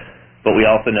more. But we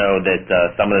also know that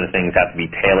some of the things have to be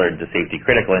tailored to safety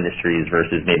critical industries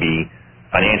versus maybe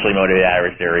financially motivated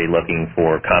adversary looking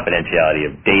for confidentiality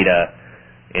of data.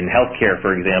 In healthcare,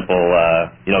 for example,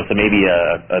 so maybe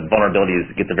a vulnerability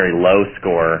gets a very low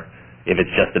score if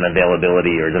it's just an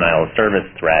availability or denial of service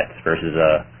threat versus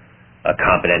a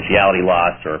confidentiality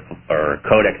loss or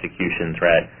code execution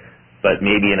threat. but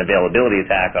maybe an availability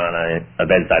attack on a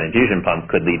bedside infusion pump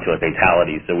could lead to a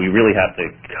fatality. So we really have to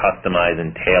customize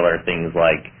and tailor things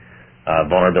like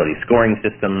vulnerability scoring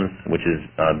systems, which is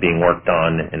being worked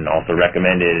on and also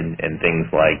recommended, and things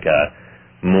like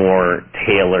more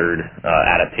tailored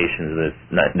adaptations of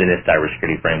the NIST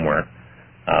cybersecurity framework.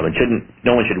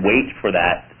 No one should wait for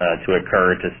that to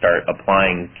occur to start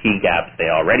applying key gaps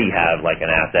they already have, like an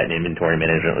asset and inventory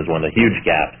management was one of the huge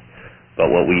gaps. But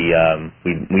what we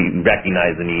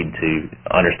recognize the need to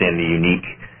understand the unique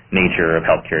nature of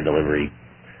healthcare delivery.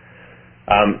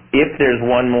 If there's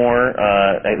one more,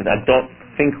 I don't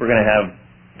think we're going to have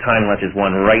time unless there's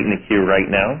one right in the queue right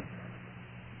now.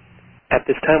 At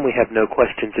this time, we have no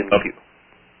questions in queue.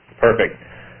 Perfect.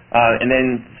 And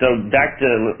then, so back to,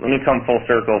 let me come full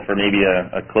circle for maybe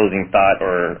a closing thought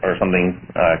or something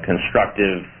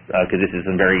constructive, because this is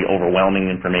some very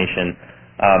overwhelming information.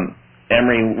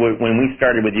 Emery, when we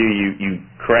started with you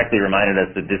correctly reminded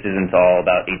us that this isn't all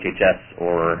about HHS,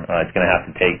 or it's going to have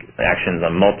to take actions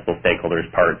on multiple stakeholders'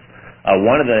 parts.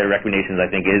 One of the recommendations I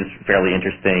think is fairly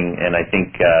interesting, and I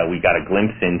think we got a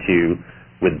glimpse into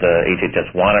with the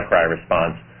HHS WannaCry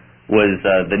response, was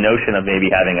the notion of maybe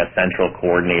having a central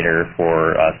coordinator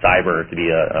for cyber to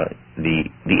be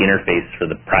the interface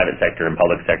for the private sector and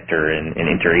public sector and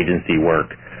interagency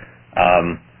work.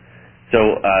 So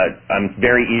I'm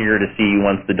very eager to see,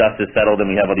 once the dust is settled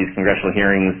and we have all these congressional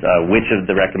hearings, which of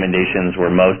the recommendations were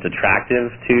most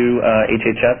attractive to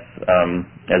HHS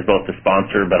as both the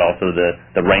sponsor but also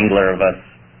the wrangler of us,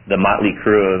 the motley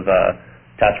crew of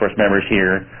task force members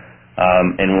here.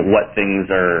 And what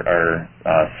things are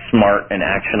smart and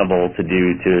actionable to do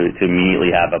to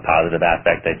immediately have a positive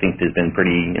aspect. I think there's been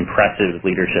pretty impressive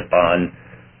leadership on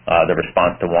the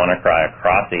response to WannaCry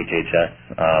across HHS,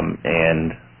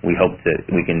 and we hope that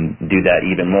we can do that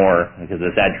even more, because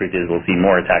the sad truth is we'll see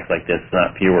more attacks like this,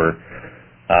 not fewer.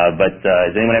 But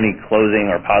does anyone have any closing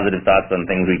or positive thoughts on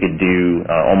things we could do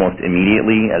almost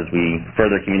immediately as we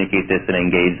further communicate this and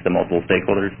engage the multiple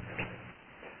stakeholders?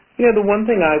 Yeah, the one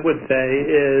thing I would say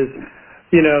is,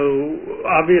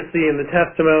 obviously in the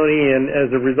testimony and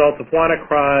as a result of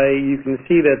WannaCry, you can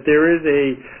see that there is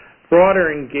a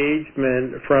broader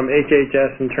engagement from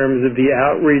HHS in terms of the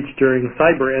outreach during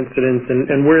cyber incidents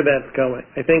and where that's going.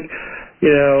 I think,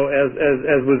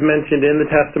 as was mentioned in the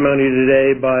testimony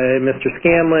today by Mr.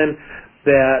 Scanlon,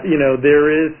 that, there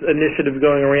is initiatives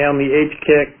going around the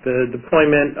HKIC, the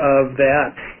deployment of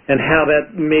that, and how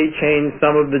that may change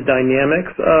some of the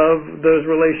dynamics of those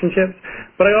relationships.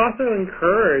 But I also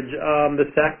encourage the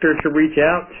sector to reach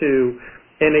out to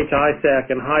NHISAC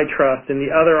and HITRUST and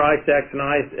the other ISACs and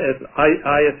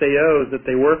ISAOs that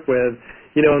they work with,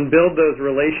 and build those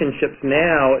relationships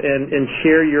now and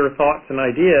share your thoughts and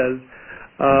ideas,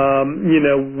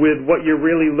 with what you're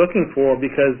really looking for,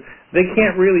 because they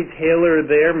can't really tailor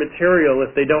their material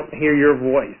if they don't hear your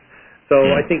voice. So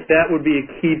I think that would be a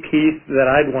key piece that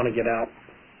I'd want to get out.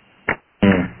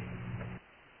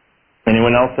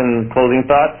 Anyone else in closing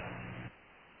thoughts?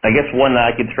 I guess one that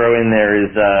I could throw in there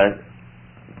is,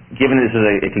 given this is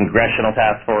a congressional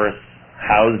task force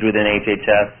housed within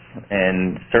HHS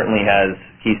and certainly has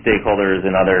key stakeholders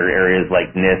in other areas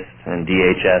like NIST and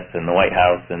DHS and the White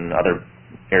House and other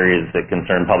areas that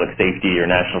concern public safety or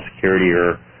national security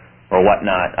or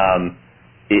whatnot,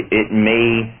 it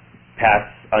may pass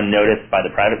unnoticed by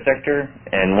the private sector.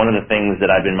 And one of the things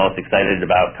that I've been most excited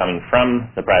about coming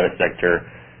from the private sector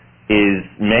is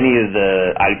many of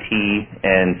the IT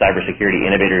and cybersecurity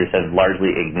innovators have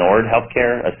largely ignored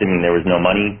healthcare, assuming there was no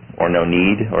money or no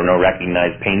need or no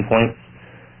recognized pain points.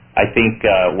 I think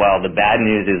while the bad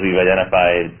news is we've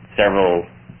identified several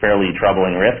fairly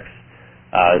troubling risks,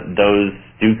 those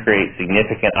do create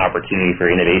significant opportunity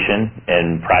for innovation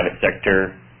and private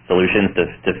sector solutions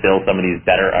to fill some of these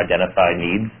better identified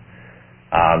needs.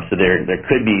 So there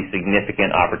could be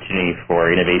significant opportunity for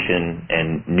innovation and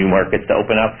new markets to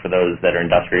open up for those that are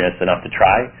industrious enough to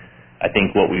try. I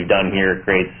think what we've done here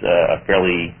creates a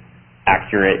fairly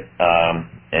accurate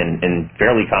and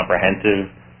fairly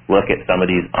comprehensive look at some of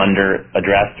these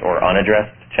under-addressed or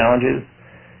unaddressed challenges.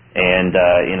 And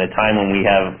in a time when we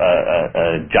have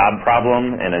a job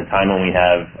problem and a time when we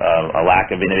have a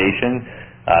lack of innovation,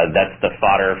 that's the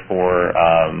fodder for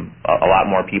a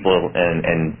lot more people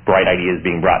and bright ideas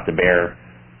being brought to bear.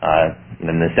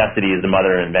 The necessity is the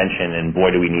mother of invention, and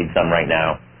boy, do we need some right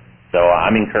now. So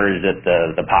I'm encouraged at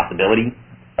the possibility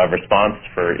of response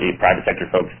for private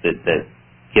sector folks that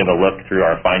give a look through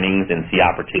our findings and see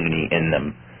opportunity in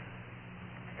them.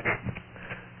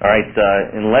 All right,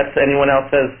 unless anyone else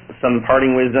has some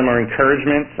parting wisdom or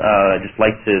encouragement, I'd just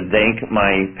like to thank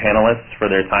my panelists for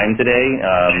their time today.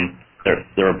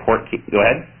 The report, go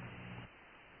ahead.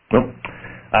 Nope.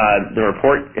 The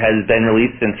report has been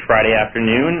released since Friday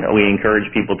afternoon. We encourage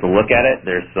people to look at it.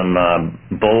 There's some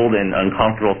bold and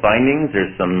uncomfortable findings.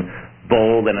 There's some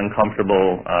bold and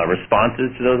uncomfortable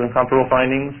responses to those uncomfortable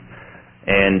findings.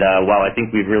 And while I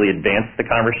think we've really advanced the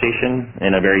conversation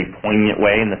in a very poignant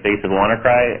way in the face of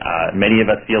WannaCry, many of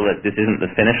us feel that this isn't the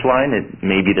finish line. It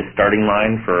may be the starting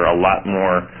line for a lot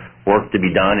more work to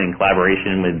be done in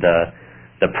collaboration with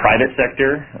the private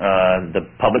sector, the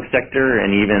public sector, and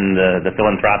even the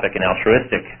philanthropic and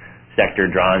altruistic sector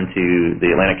drawn to the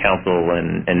Atlantic Council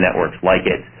and networks like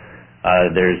it.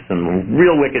 There's some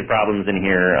real wicked problems in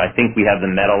here. I think we have the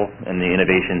mettle and the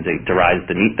innovation to rise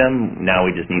to meet them. Now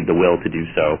we just need the will to do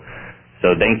so.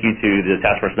 So thank you to the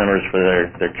task force members for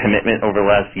their commitment over the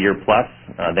last year plus.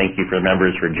 Thank you for the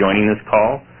members for joining this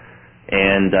call.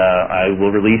 And I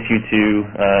will release you to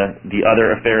the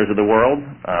other affairs of the world.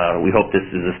 We hope this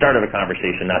is the start of a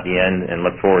conversation, not the end, and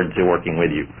look forward to working with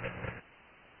you.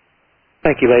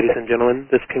 Thank you, ladies and gentlemen.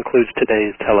 This concludes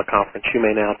today's teleconference. You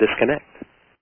may now disconnect.